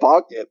was in my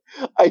pocket.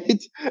 And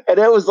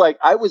it was like,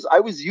 I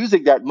was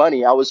using that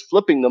money. I was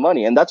flipping the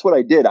money. And that's what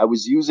I did.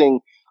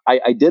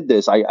 I did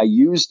this. I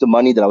used the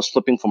money that I was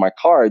flipping for my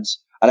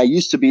cards. And I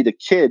used to be the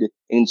kid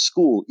in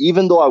school,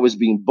 even though I was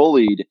being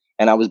bullied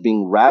and I was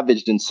being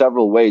ravaged in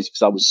several ways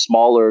because I was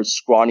smaller,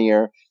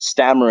 scrawnier,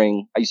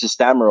 stammering. I used to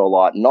stammer a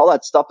lot and all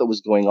that stuff that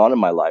was going on in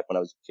my life when I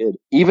was a kid.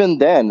 Even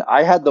then,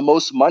 I had the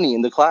most money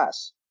in the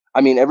class.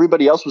 I mean,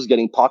 everybody else was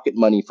getting pocket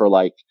money for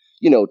like,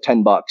 you know,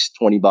 $10,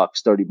 $20,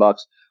 $30.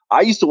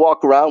 I used to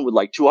walk around with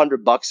like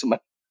 $200 in my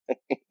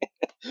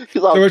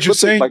So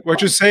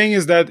what you're saying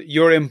is that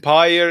your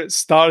empire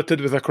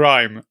started with a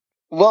crime.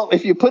 Well,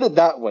 if you put it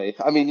that way,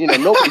 I mean, you know,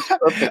 nobody's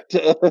perfect.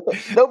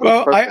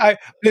 Well, I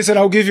listen.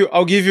 I'll give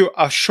you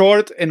a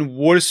short and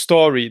worse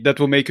story that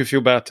will make you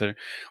feel better.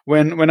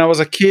 When I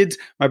was a kid,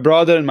 my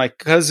brother and my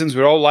cousins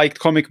were all liked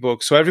comic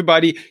books, so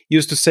everybody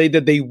used to say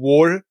that they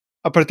wore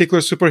a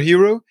particular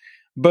superhero,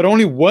 but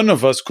only one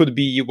of us could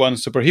be one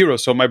superhero.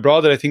 So my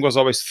brother, I think, was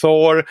always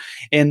Thor,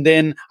 and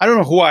then I don't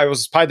know who I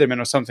was, Spider-Man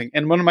or something.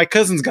 And one of my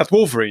cousins got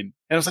Wolverine,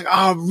 and I was like, oh,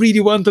 I really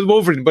wanted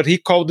Wolverine, but he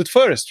called it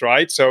first,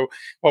 right? So,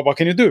 well, what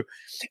can you do?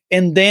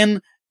 And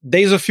then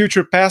Days of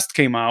Future Past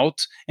came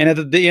out, and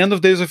at the end of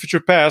Days of Future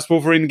Past,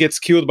 Wolverine gets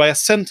killed by a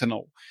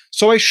Sentinel.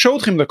 So I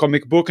showed him the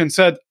comic book and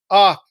said,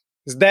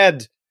 he's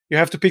dead. You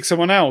have to pick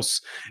someone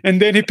else.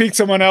 And then he picked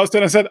someone else,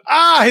 and I said,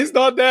 he's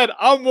not dead.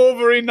 I'm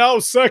Wolverine now.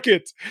 Suck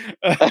it.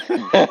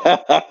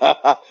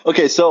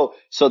 Okay, so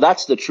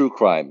that's the true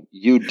crime.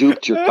 You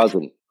duped your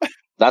cousin.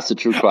 That's the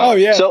true crime. Oh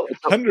yeah, so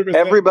 100%.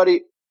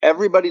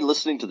 Everybody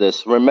listening to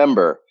this,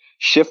 remember,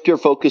 shift your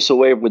focus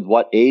away with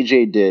what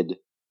AJ did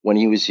when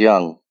he was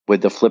young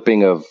with the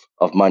flipping of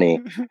money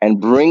and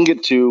bring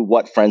it to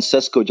what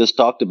Francisco just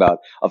talked about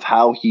of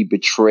how he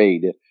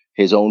betrayed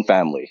his own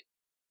family.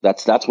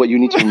 That's what you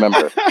need to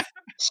remember.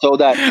 So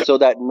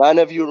that none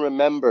of you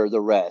remember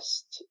the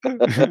rest.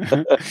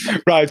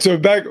 Right. So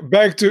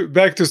back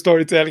to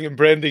storytelling and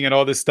branding and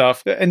all this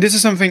stuff. And this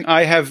is something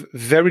I have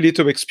very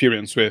little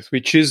experience with,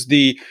 which is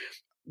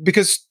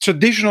because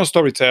traditional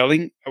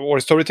storytelling or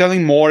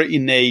storytelling more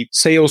in a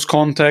sales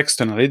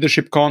context and a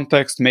leadership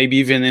context, maybe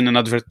even in an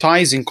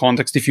advertising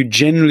context, if you're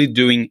generally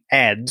doing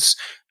ads,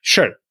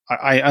 sure,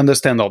 I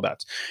understand all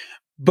that.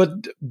 But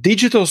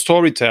digital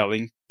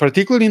storytelling,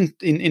 particularly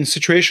in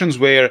situations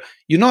where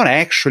you're not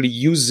actually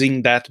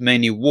using that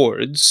many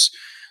words.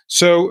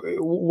 So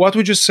what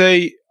would you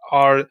say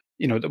are,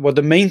 what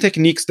the main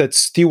techniques that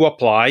still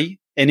apply?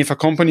 And if a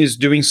company is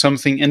doing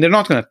something and they're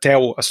not going to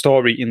tell a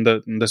story in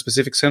the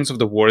specific sense of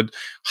the word,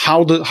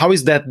 how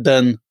is that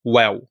done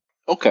well?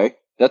 Okay.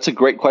 That's a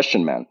great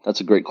question, man.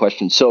 That's a great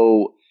question.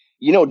 So,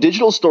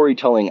 digital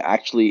storytelling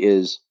actually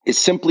is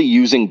simply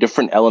using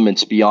different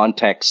elements beyond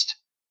text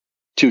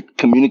to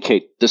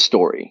communicate the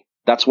story.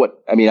 That's what,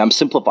 I'm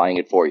simplifying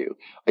it for you.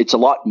 It's a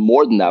lot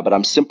more than that, but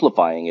I'm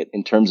simplifying it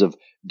in terms of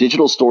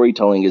digital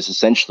storytelling is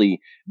essentially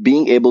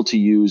being able to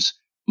use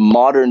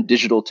modern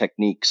digital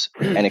techniques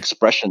and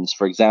expressions.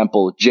 For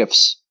example,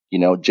 GIFs,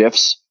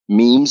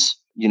 memes,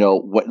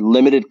 what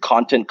limited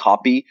content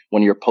copy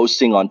when you're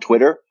posting on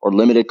Twitter or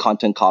limited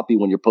content copy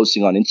when you're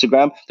posting on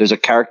Instagram, there's a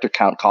character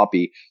count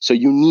copy. So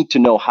you need to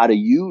know how to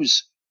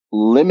use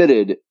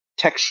limited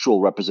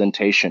textual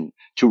representation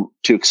to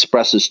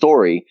express a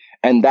story.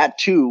 And that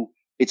too,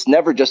 it's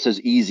never just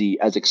as easy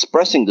as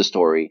expressing the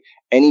story.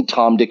 Any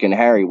Tom, Dick, and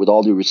Harry, with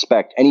all due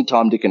respect, any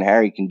Tom, Dick, and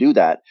Harry can do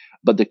that.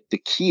 But the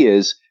key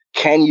is,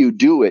 can you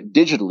do it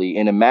digitally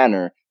in a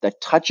manner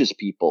that touches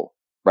people,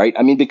 right?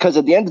 Because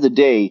at the end of the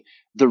day,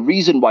 the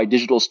reason why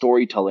digital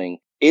storytelling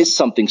is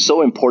something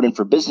so important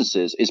for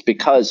businesses is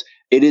because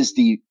it is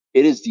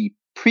the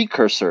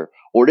precursor,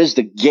 or it is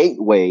the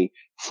gateway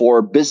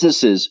for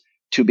businesses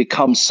to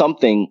become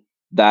something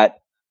that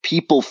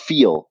people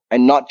feel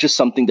and not just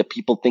something that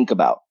people think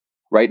about,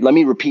 right? Let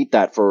me repeat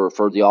that for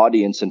the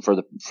audience and for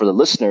the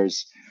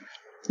listeners.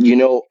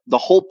 The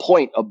whole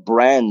point of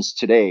brands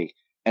today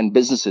and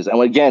businesses,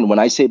 and again, when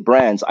I say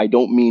brands, I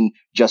don't mean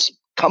just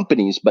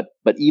companies, but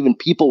even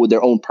people with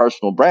their own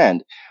personal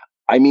brand.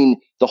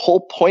 The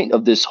whole point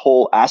of this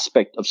whole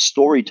aspect of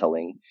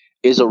storytelling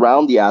is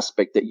around the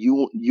aspect that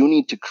you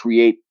need to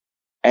create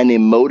an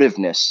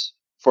emotiveness,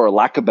 for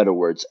lack of better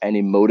words, an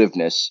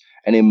emotiveness,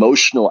 an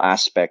emotional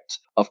aspect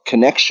of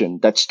connection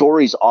that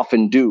stories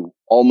often do,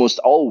 almost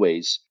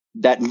always,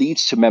 that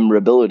leads to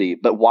memorability.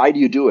 But why do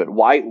you do it?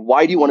 Why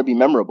do you want to be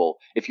memorable?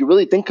 If you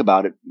really think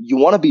about it, you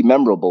want to be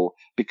memorable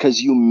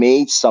because you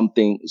made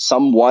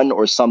someone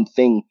or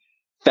something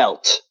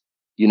felt.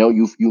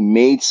 You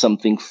made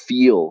something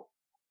feel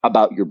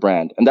about your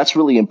brand, and that's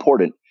really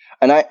important.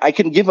 And I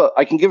can give a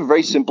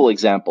very simple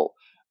example.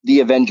 The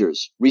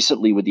Avengers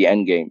recently with the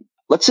Endgame.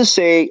 Let's just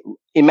say,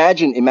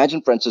 imagine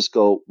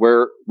Francisco,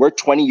 we're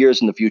 20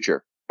 years in the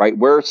future, right?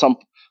 We're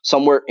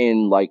somewhere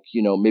in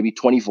maybe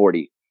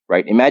 2040,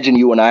 right? Imagine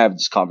you and I have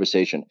this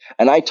conversation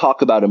and I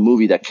talk about a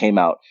movie that came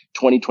out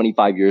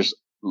 25 years,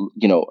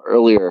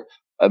 earlier,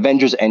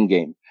 Avengers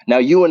Endgame. Now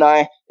you and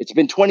I, it's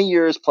been 20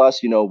 years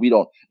plus, we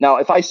don't. Now,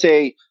 if I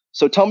say,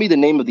 so tell me the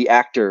name of the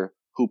actor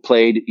who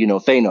played,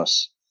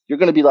 Thanos, you're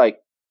going to be like,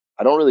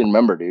 I don't really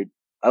remember, dude.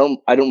 I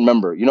don't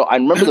remember. I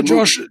remember the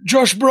movie.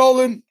 Josh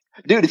Brolin.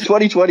 Dude, it's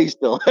 2020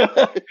 still.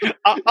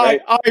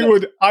 Right?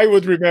 I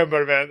would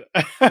remember, man.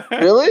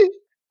 Really?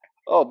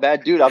 Oh,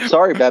 man, dude, I'm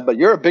sorry, man, but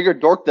you're a bigger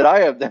dork than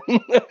I am. Then.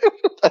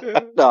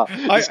 No,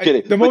 just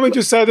kidding. The moment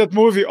you said that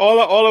movie,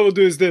 all I would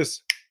do is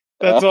this.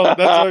 That's all.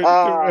 That's all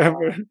I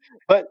remember.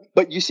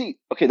 But you see,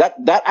 okay,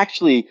 that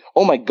actually,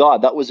 oh my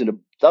God, that was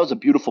a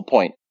beautiful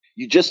point.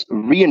 You just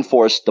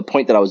reinforced the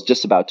point that I was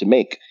just about to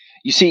make.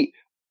 You see,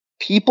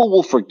 people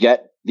will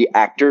forget the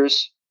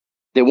actors.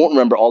 They won't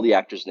remember all the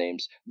actors'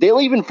 names.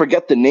 They'll even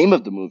forget the name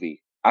of the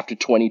movie after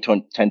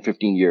 10,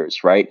 15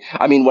 years, right?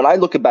 When I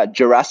look about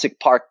Jurassic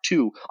Park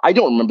 2, I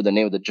don't remember the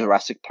name of the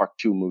Jurassic Park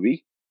 2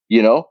 movie.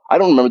 I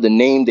don't remember the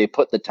name they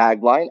put the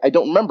tagline. I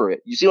don't remember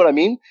it. You see what I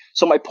mean?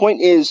 So my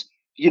point is,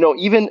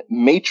 even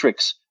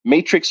Matrix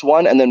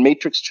 1 and then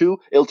Matrix 2,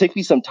 it'll take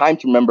me some time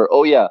to remember,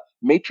 oh yeah,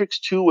 Matrix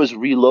 2 was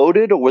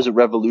Reloaded or was it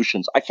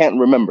Revolutions? I can't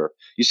remember.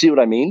 You see what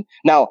I mean?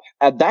 Now,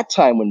 at that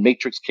time when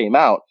Matrix came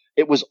out,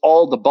 it was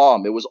all the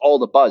bomb. It was all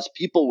the buzz.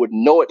 People would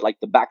know it like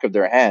the back of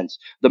their hands.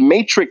 The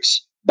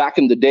Matrix back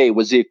in the day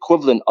was the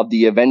equivalent of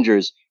the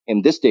Avengers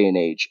in this day and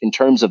age in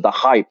terms of the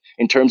hype,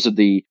 in terms of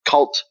the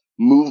cult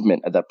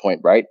movement at that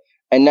point, right?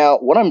 And now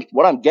what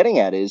I'm getting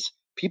at is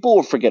people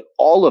will forget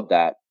all of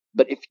that.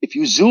 But if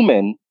you zoom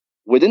in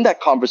within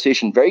that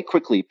conversation very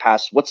quickly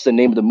past what's the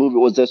name of the movie,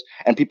 was this,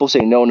 and people say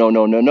no,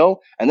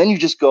 and then you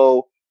just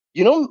go,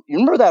 you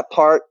remember that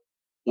part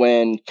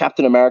when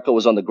Captain America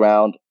was on the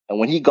ground and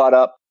when he got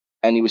up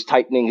and he was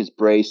tightening his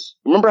brace?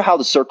 Remember how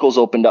the circles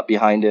opened up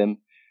behind him?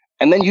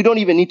 And then you don't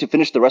even need to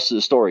finish the rest of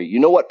the story. You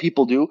know what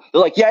people do?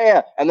 They're like,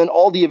 yeah. And then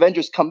all the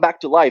Avengers come back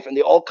to life and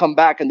they all come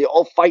back and they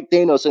all fight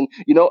Thanos and,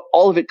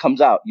 all of it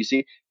comes out, you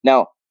see?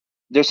 Now,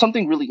 there's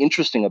something really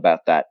interesting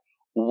about that.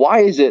 Why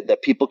is it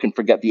that people can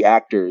forget the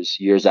actors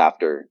years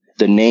after,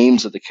 the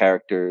names of the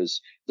characters,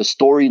 the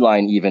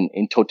storyline even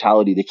in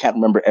totality? They can't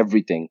remember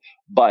everything,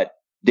 but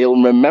they'll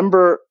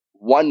remember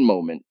one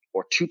moment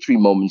or 2-3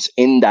 moments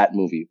in that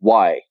movie.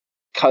 Why?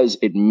 Because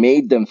it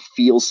made them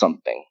feel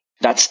something.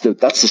 That's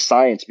the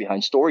science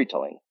behind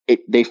storytelling.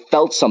 They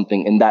felt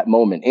something in that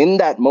moment. In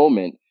that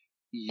moment,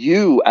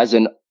 you as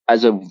an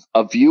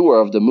a viewer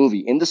of the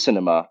movie in the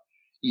cinema,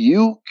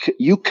 you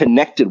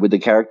connected with the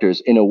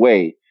characters in a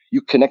way.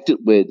 You connected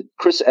with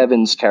Chris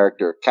Evans'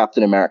 character,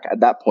 Captain America.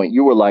 At that point,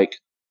 you were like,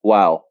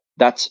 "Wow,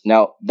 that's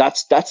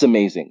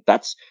amazing.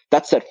 That's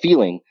that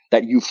feeling,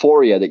 that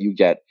euphoria that you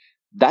get."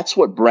 That's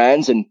what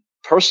brands and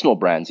personal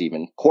brands,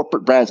 even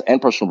corporate brands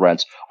and personal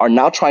brands, are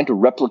now trying to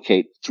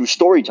replicate through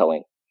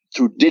storytelling,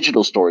 through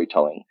digital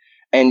storytelling.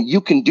 And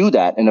you can do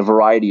that in a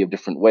variety of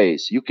different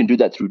ways. You can do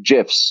that through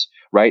GIFs,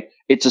 right?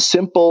 It's a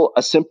simple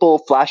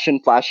flash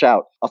in, flash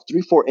out of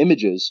 3-4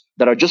 images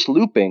that are just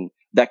looping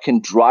that can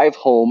drive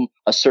home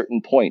a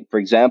certain point. For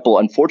example,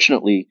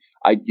 unfortunately,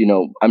 I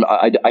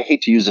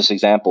hate to use this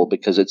example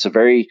because it's a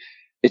very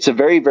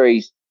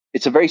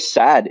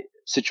sad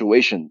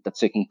situation that's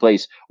taking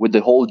place with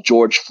the whole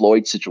George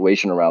Floyd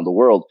situation around the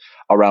world,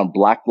 around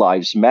Black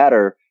Lives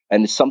Matter.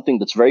 And it's something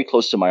that's very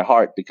close to my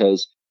heart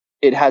because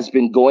it has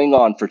been going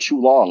on for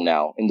too long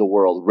now in the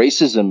world.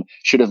 Racism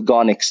should have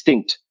gone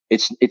extinct.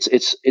 It's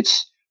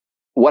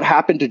what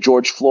happened to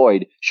George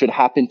Floyd should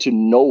happen to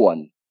no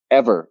one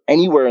ever,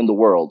 anywhere in the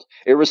world,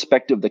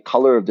 irrespective of the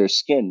color of their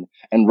skin.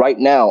 And right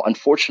now,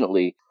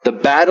 unfortunately, the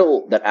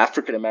battle that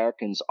African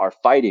Americans are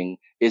fighting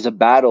is a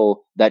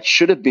battle that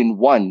should have been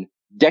won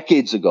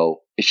decades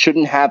ago. It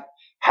shouldn't have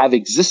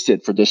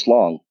existed for this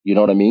long. You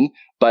know what I mean?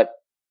 But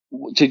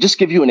to just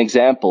give you an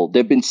example,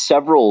 there've been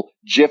several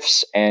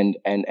GIFs and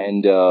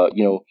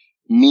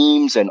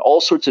memes and all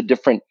sorts of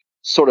different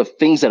sort of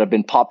things that have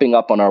been popping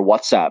up on our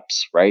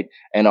WhatsApps, right?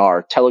 And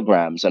our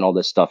Telegrams and all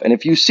this stuff. And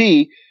if you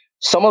see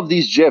some of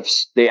these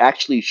GIFs, they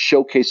actually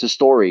showcase a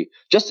story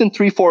just in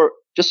 3-4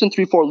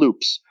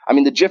 loops. I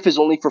mean, the GIF is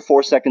only for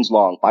 4 seconds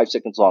long, 5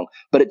 seconds long,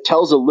 but it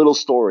tells a little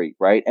story,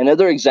 right?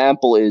 Another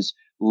example is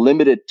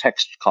limited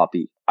text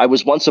copy. I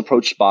was once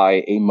approached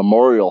by a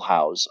memorial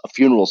house, a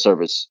funeral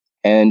service,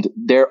 and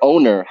their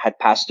owner had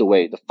passed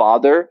away. The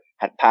father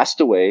had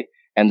passed away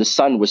and the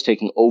son was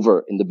taking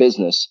over in the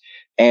business.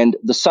 And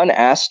the son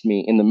asked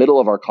me in the middle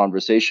of our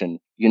conversation,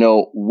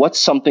 what's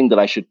something that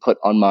I should put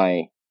on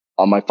my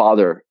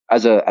father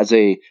as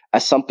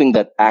something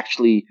that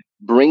actually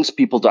brings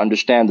people to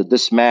understand that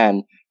this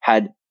man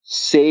had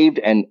saved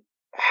and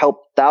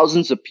helped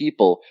thousands of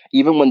people,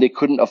 even when they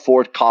couldn't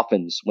afford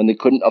coffins, when they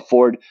couldn't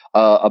afford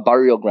a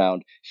burial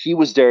ground. He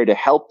was there to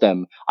help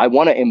them. I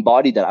want to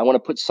embody that. I want to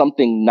put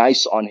something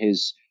nice on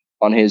his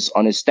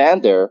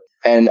stand there.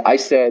 And I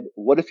said,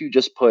 what if you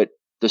just put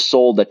the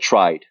soul that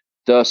tried?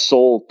 The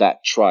soul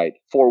that tried.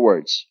 4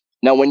 words.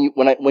 Now, when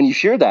you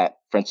hear that,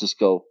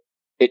 Francisco,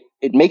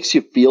 it makes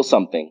you feel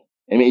something.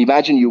 I mean,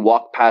 imagine you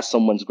walk past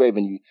someone's grave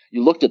and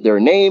you looked at their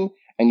name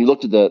and you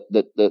looked at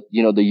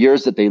the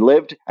years that they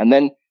lived, and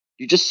then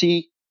you just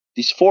see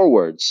these 4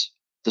 words,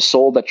 the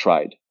soul that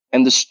tried.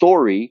 And the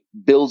story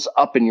builds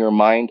up in your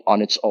mind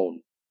on its own.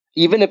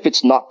 Even if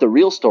it's not the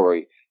real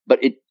story, but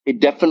it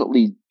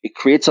definitely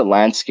creates a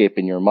landscape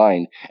in your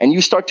mind. And you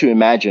start to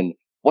imagine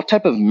what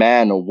type of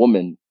man or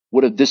woman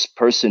would have this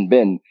person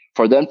been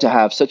for them to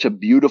have such a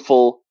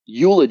beautiful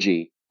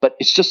eulogy, but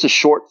it's just a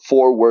short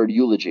 4-word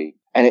eulogy.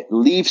 And it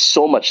leaves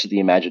so much to the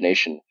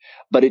imagination,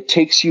 but it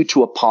takes you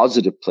to a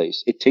positive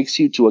place. It takes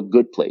you to a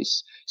good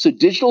place. So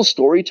digital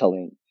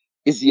storytelling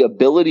is the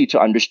ability to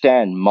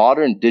understand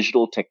modern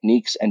digital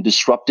techniques and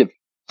disruptive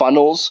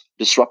funnels,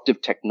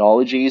 disruptive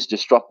technologies,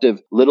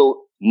 disruptive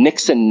little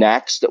nicks and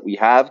knacks that we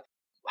have,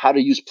 how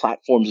to use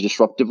platforms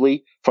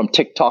disruptively, from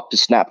TikTok to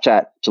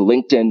Snapchat to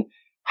LinkedIn.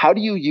 How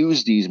do you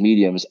use these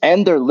mediums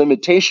and their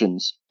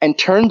limitations and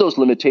turn those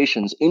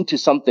limitations into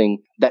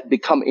something that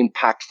become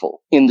impactful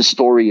in the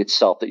story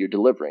itself that you're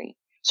delivering?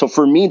 So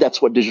for me,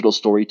 that's what digital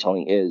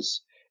storytelling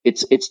is.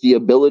 It's the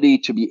ability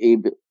to be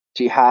able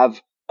to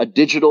have a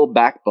digital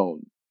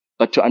backbone,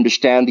 but to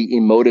understand the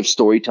emotive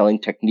storytelling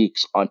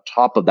techniques on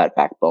top of that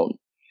backbone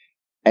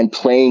and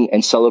playing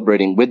and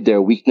celebrating with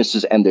their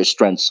weaknesses and their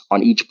strengths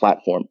on each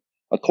platform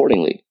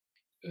accordingly.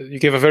 You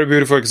gave a very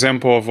beautiful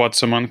example of what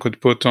someone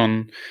could put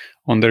on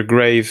their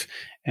grave.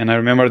 And I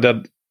remember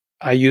that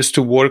I used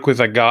to work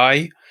with a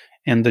guy,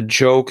 and the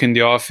joke in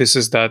the office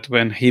is that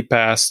when he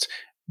passed,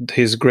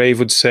 his grave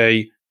would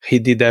say, he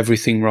did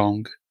everything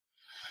wrong.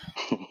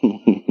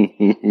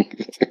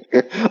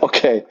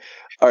 Okay.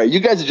 All right. You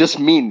guys are just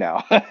mean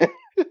now.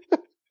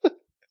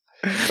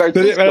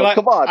 Francisco,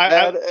 come on,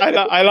 man.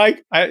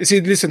 I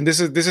see. Listen, this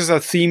is a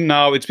theme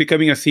now. It's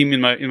becoming a theme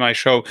in my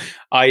show.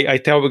 I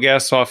tell the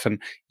guests often,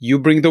 you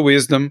bring the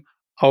wisdom,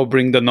 I'll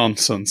bring the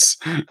nonsense.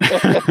 No,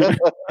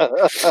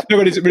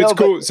 but it's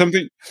cool.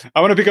 Something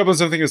I want to pick up on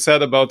something you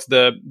said about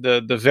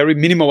the very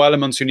minimal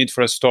elements you need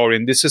for a story,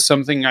 and this is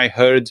something I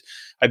heard,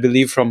 I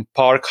believe, from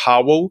Park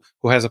Howell,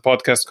 who has a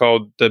podcast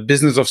called The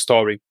Business of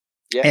Story.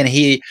 Yeah. And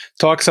he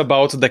talks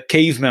about the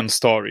caveman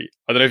story.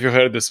 I don't know if you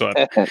heard this one.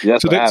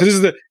 Yes, so this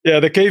is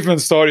the caveman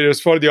story.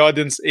 There's, for the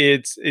audience,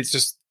 it's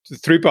just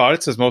 3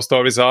 parts, as most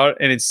stories are,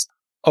 and it's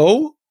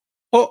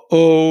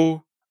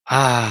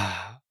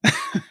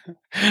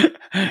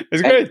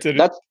it's great.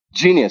 That's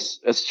genius.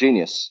 That's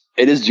genius.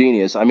 It is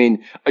genius. I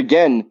mean,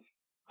 again,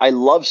 I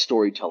love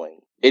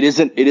storytelling. it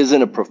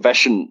isn't a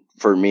profession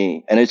for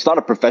me, and it's not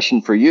a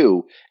profession for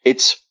you.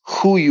 It's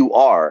who you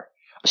are.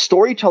 A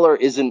storyteller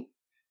isn't,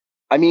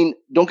 I mean,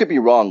 don't get me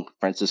wrong,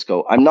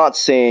 Francisco. I'm not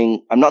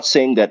saying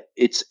that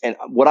it's, and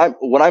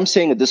what I'm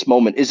saying at this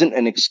moment isn't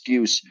an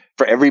excuse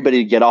for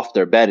everybody to get off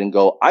their bed and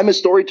go, I'm a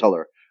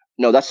storyteller.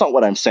 No, that's not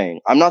what I'm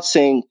saying. I'm not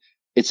saying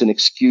it's an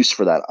excuse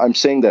for that. I'm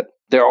saying that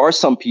there are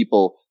some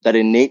people that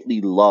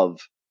innately love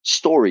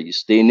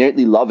stories. They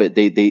innately love it.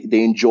 They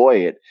enjoy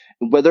it.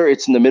 Whether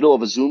it's in the middle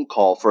of a Zoom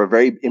call for a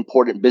very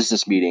important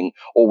business meeting,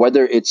 or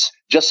whether it's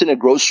just in a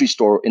grocery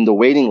store in the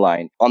waiting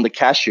line on the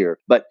cashier.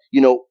 But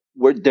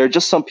there are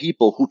just some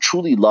people who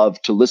truly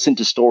love to listen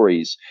to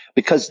stories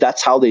because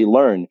that's how they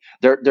learn.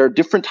 There are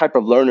different type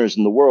of learners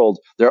in the world.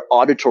 There are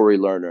auditory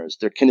learners,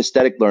 there are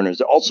kinesthetic learners,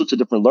 there are all sorts of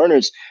different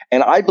learners.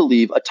 And I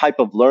believe a type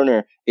of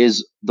learner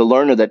is the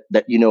learner that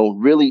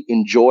really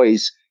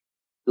enjoys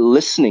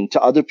listening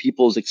to other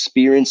people's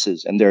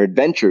experiences and their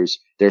adventures,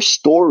 their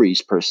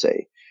stories per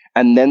se.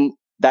 And then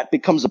that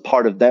becomes a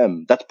part of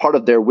them. That's part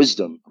of their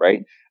wisdom,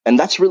 right? And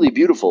that's really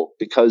beautiful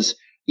because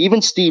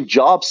even Steve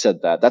Jobs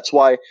said that. That's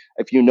why,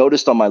 if you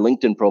noticed on my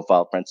LinkedIn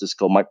profile,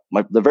 Francisco,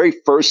 the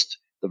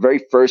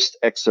very first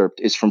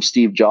excerpt is from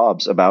Steve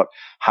Jobs about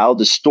how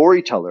the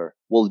storyteller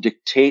will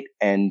dictate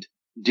and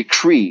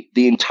decree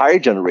the entire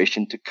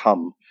generation to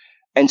come.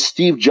 And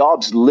Steve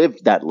Jobs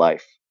lived that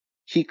life.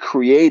 He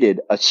created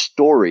a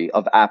story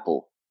of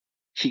Apple.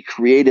 He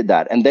created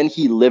that, and then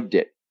he lived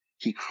it.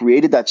 He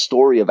created that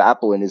story of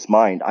Apple in his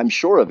mind. I'm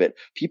sure of it.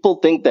 People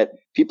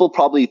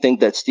probably think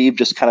that Steve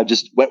just kind of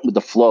just went with the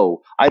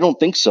flow. I don't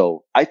think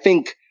so. I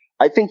think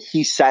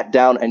he sat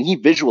down and he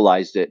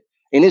visualized it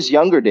in his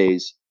younger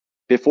days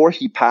before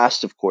he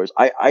passed. Of course,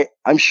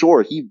 I'm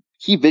sure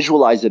he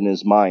visualized it in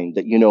his mind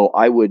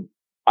that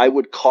I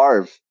would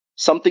carve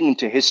something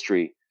into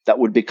history that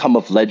would become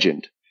of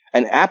legend.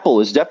 And Apple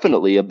is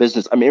definitely a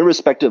business. I mean,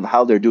 irrespective of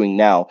how they're doing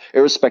now,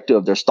 irrespective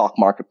of their stock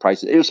market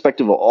prices,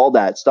 irrespective of all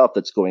that stuff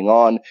that's going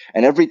on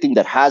and everything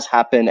that has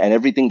happened and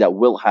everything that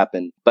will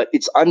happen. But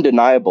it's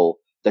undeniable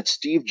that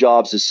Steve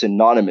Jobs is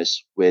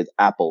synonymous with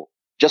Apple,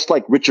 just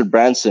like Richard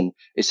Branson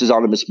is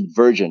synonymous with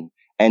Virgin.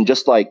 And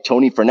just like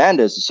Tony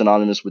Fernandez is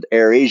synonymous with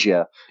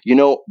AirAsia.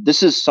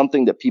 This is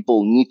something that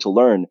people need to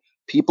learn.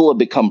 People have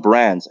become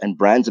brands and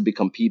brands have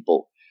become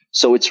people.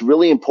 So it's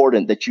really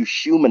important that you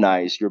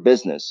humanize your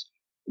business.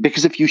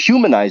 Because if you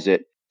humanize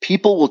it,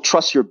 people will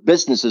trust your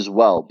business as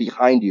well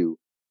behind you.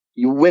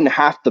 You win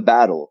half the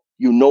battle.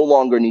 You no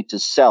longer need to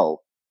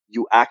sell.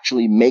 You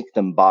actually make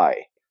them buy.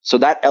 So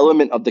that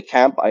element of the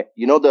camp,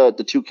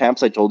 the two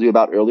camps I told you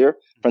about earlier,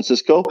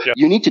 Francisco, Yeah.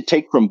 you need to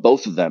take from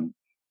both of them.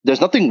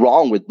 There's nothing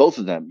wrong with both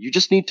of them. You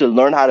just need to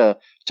learn how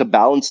to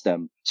balance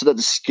them so that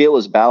the scale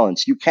is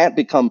balanced. You can't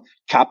become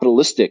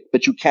capitalistic,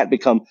 but you can't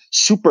become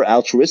super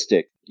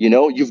altruistic.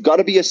 You've got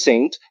to be a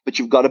saint, but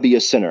you've got to be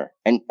a sinner.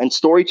 And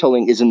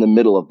storytelling is in the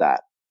middle of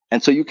that.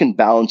 And so you can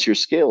balance your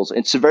scales.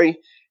 It's a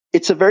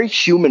very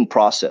human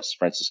process,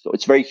 Francisco.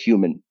 It's very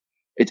human.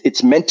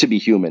 It's meant to be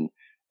human.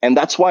 And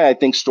that's why I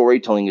think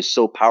storytelling is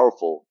so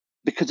powerful,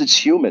 because it's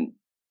human.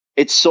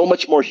 It's so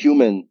much more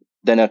human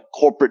than a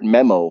corporate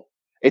memo.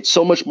 It's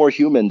so much more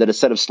human than a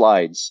set of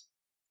slides.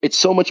 It's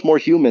so much more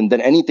human than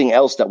anything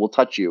else that will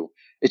touch you.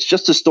 It's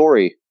just a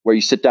story where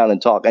you sit down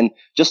and talk. And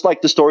just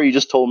like the story you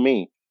just told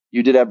me,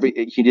 he did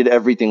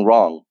everything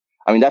wrong.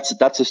 I mean,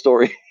 that's a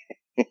story.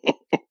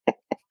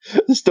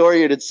 The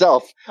story in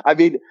itself. I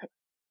mean,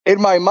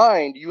 in my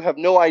mind, you have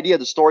no idea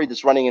the story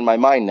that's running in my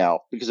mind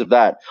now because of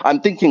that. I'm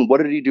thinking,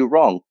 what did he do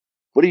wrong?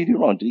 What did he do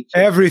wrong?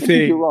 Everything. What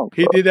did he do wrong?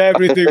 He did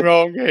everything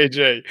wrong,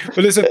 AJ. But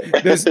listen,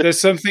 there's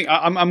something.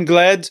 I'm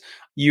glad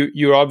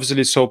you're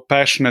obviously so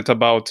passionate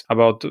about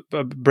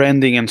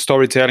branding and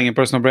storytelling and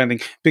personal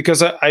branding,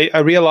 because I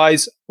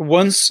realize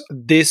once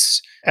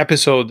this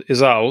episode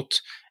is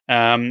out,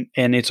 and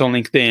it's on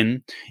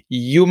LinkedIn,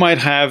 you might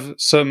have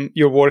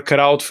your work cut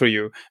out for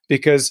you,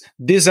 because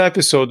this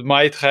episode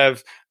might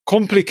have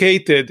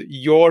complicated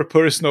your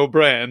personal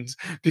brand,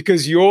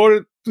 because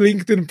your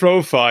LinkedIn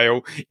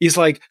profile is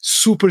like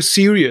super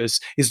serious.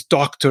 It's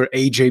Dr.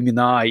 A.J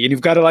Minai, and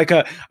you've got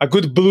a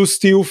good blue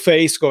steel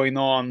face going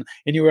on,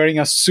 and you're wearing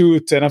a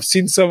suit, and I've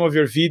seen some of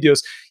your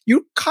videos.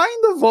 You're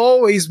kind of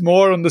always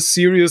more on the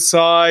serious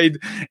side,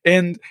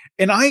 and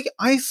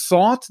I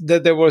thought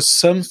that there was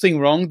something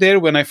wrong there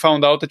when I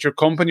found out that your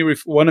company,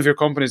 one of your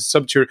companies,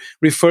 Subtier,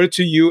 referred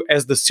to you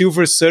as the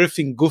silver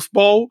surfing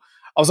goofball.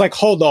 I was like,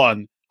 hold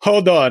on,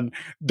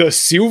 the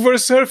silver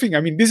surfing?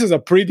 I mean, this is a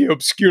pretty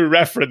obscure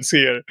reference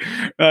here,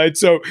 right?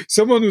 So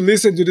someone will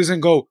listen to this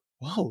and go,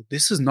 wow,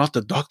 this is not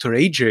the Dr.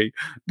 AJ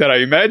that I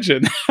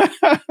imagine.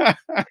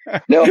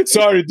 No,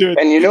 sorry, dude.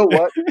 And you know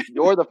what?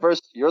 You're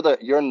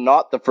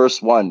not the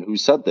first one who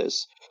said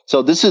this.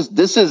 So this is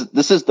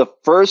the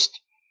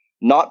first,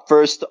 not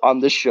first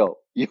on this show.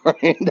 You're not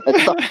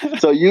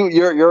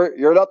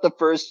the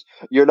first.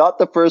 You're not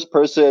the first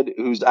person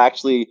who's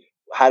actually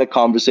had a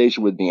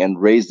conversation with me and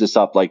raised this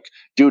up. Like,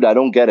 dude, I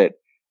don't get it.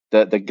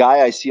 The guy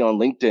I see on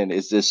LinkedIn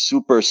is this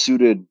super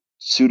suited,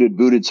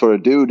 booted sort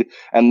of dude,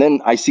 and then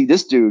I see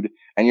this dude,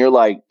 And you're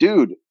like,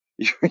 dude,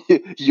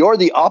 you're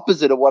the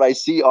opposite of what I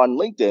see on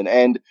LinkedIn.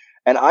 And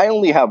I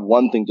only have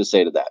one thing to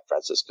say to that,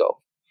 Francisco.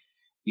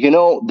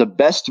 The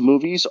best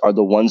movies are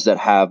the ones that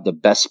have the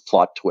best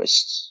plot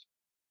twists.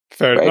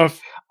 Fair right? enough.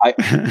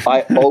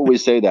 I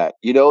always say that.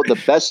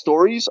 The best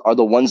stories are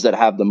the ones that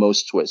have the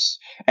most twists.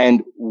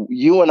 And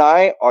you and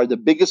I are the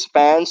biggest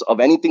fans of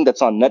anything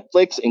that's on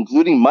Netflix,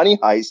 including Money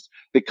Heist,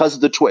 because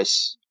of the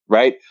twists,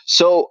 right?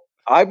 So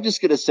I'm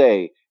just going to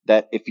say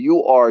that if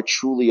you are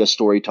truly a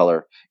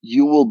storyteller,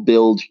 you will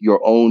build your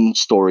own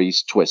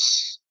stories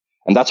twists.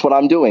 And that's what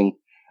I'm doing.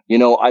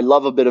 I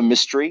love a bit of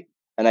mystery.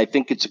 And I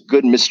think it's a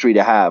good mystery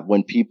to have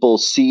when people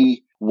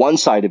see one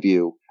side of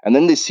you, and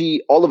then they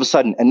see all of a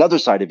sudden another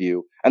side of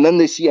you, and then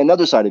they see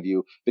another side of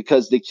you,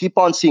 because they keep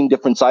on seeing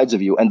different sides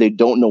of you and they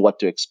don't know what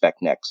to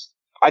expect next.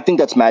 I think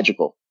that's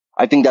magical.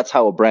 I think that's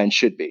how a brand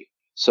should be.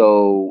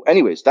 So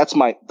anyways, that's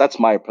my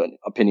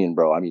opinion,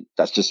 bro. I mean,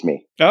 that's just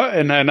me.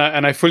 And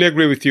I fully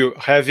agree with you.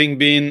 Having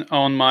been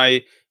on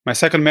my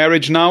second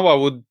marriage now, I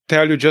would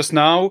tell you just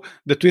now,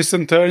 the twists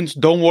and turns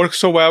don't work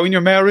so well in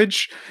your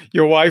marriage.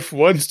 Your wife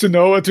wants to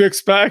know what to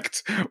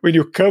expect. When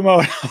you come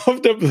out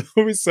of the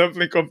blue with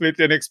something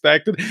completely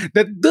unexpected,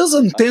 that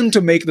doesn't tend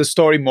to make the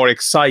story more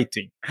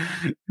exciting.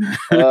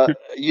 I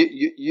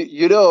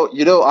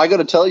got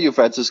to tell you,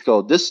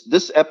 Francisco,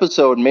 this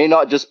episode may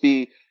not just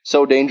be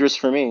so dangerous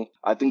for me.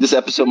 I think this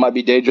episode might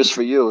be dangerous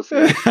for you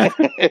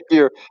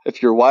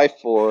if your wife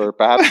or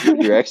perhaps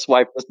your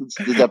ex-wife listens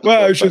to this episode.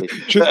 Well,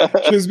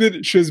 she's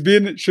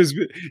been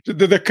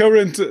the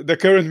current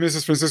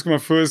Mrs. Francisco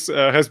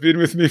Mahfuz has been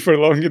with me for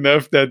long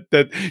enough that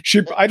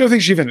I don't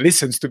think she even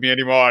listens to me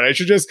anymore.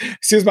 She just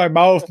sees my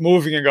mouth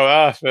moving and go,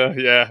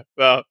 yeah,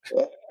 well.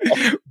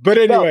 But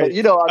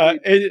anyway,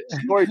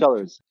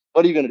 storytellers.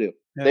 What are you going to do?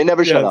 Yeah, they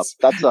never shut up.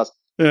 That's us.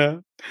 Yeah.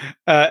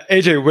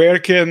 AJ, where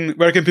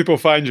can people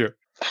find you?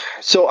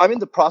 So I'm in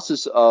the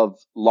process of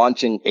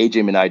launching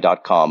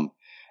ajminai.com.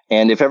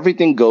 And if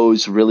everything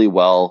goes really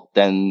well,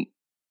 then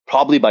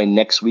probably by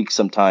next week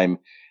sometime,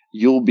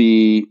 you'll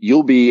be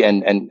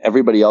and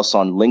everybody else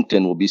on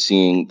LinkedIn will be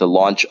seeing the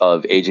launch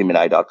of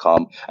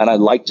ajminai.com. And I'd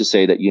like to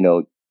say that,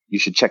 you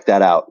should check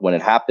that out when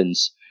it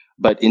happens.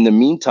 But in the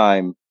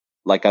meantime,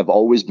 like I've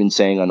always been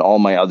saying on all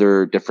my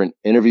other different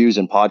interviews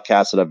and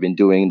podcasts that I've been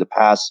doing in the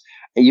past,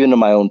 even in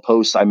my own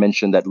posts, I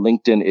mentioned that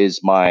LinkedIn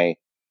is my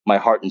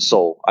heart and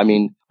soul. I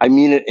mean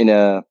it in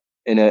a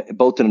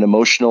both in an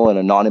emotional and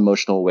a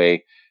non-emotional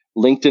way.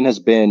 LinkedIn has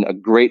been a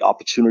great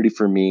opportunity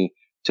for me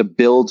to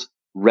build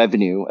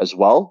revenue as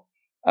well.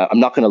 I'm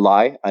not going to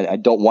lie. I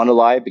don't want to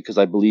lie, because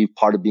I believe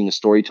part of being a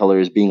storyteller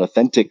is being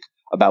authentic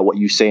about what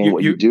you say and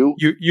what you do.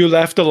 You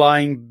left the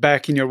lying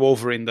back in your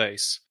Wolverine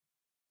days.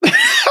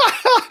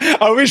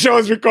 I wish I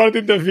was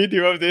recording the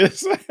video of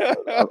this.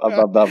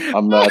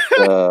 I'm not.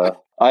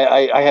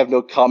 I have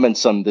no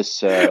comments on this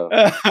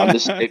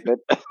statement.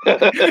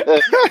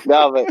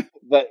 No,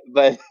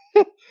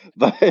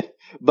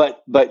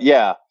 but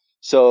yeah.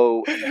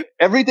 So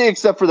everything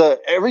except for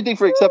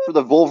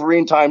the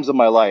Wolverine times of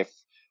my life,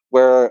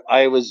 where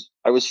I was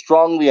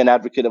strongly an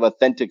advocate of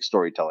authentic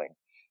storytelling,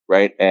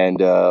 right? And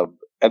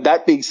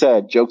that being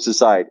said, jokes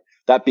aside,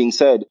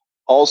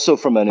 also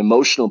from an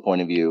emotional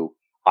point of view,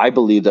 I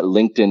believe that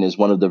LinkedIn is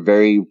one of the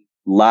very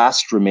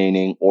last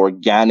remaining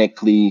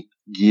organically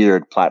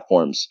geared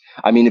platforms.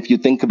 I mean, if you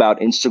think about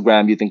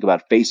Instagram, you think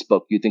about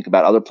Facebook, you think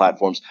about other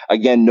platforms.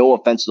 Again, no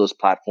offense to those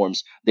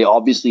platforms. They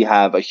obviously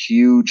have a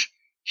huge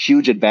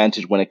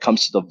advantage when it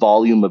comes to the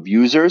volume of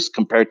users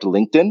compared to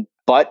LinkedIn.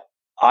 But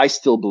I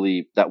still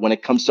believe that when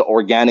it comes to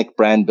organic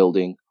brand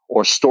building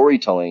or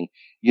storytelling,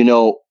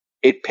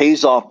 it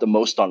pays off the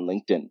most on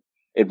LinkedIn.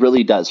 It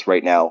really does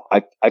right now.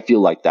 I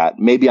feel like that.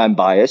 Maybe I'm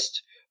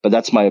biased, but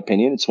that's my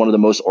opinion. It's one of the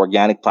most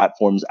organic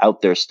platforms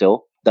out there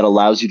still, that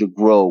allows you to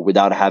grow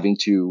without having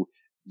to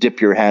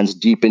dip your hands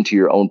deep into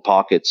your own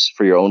pockets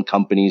for your own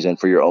companies and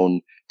for your own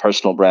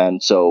personal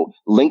brand. So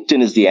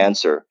LinkedIn is the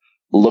answer.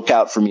 Look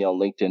out for me on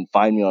LinkedIn.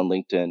 Find me on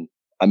LinkedIn.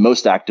 I'm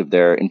most active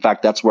there. In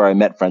fact, that's where I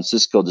met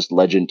Francisco, this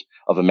legend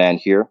of a man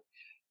here.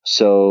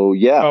 So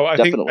yeah,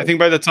 definitely. I think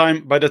by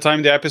the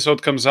time the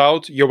episode comes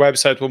out, your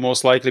website will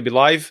most likely be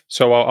live.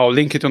 So I'll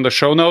link it on the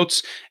show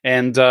notes.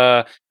 And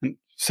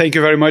thank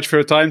you very much for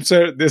your time,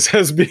 sir. This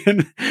has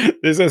been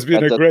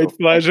a great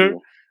pleasure.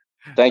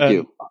 Thank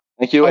you.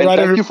 And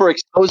thank you for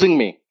exposing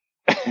me.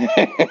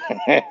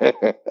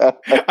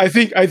 I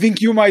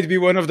think you might be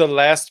one of the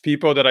last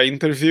people that I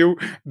interview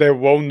that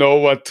won't know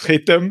what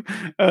hit them.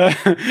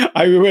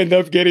 I will end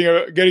up getting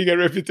a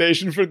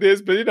reputation for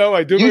this, but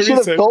I do my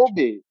research.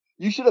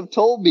 You should have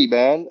told me,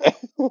 man.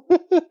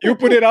 You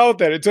put it out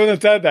there. It's on the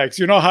TEDx.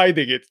 You're not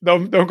hiding it.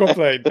 Don't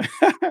complain.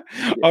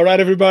 All right,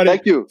 everybody.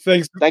 Thank you.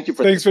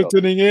 Thanks for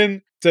tuning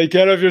in. Take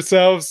care of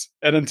yourselves,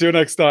 and until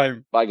next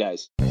time. Bye,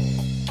 guys.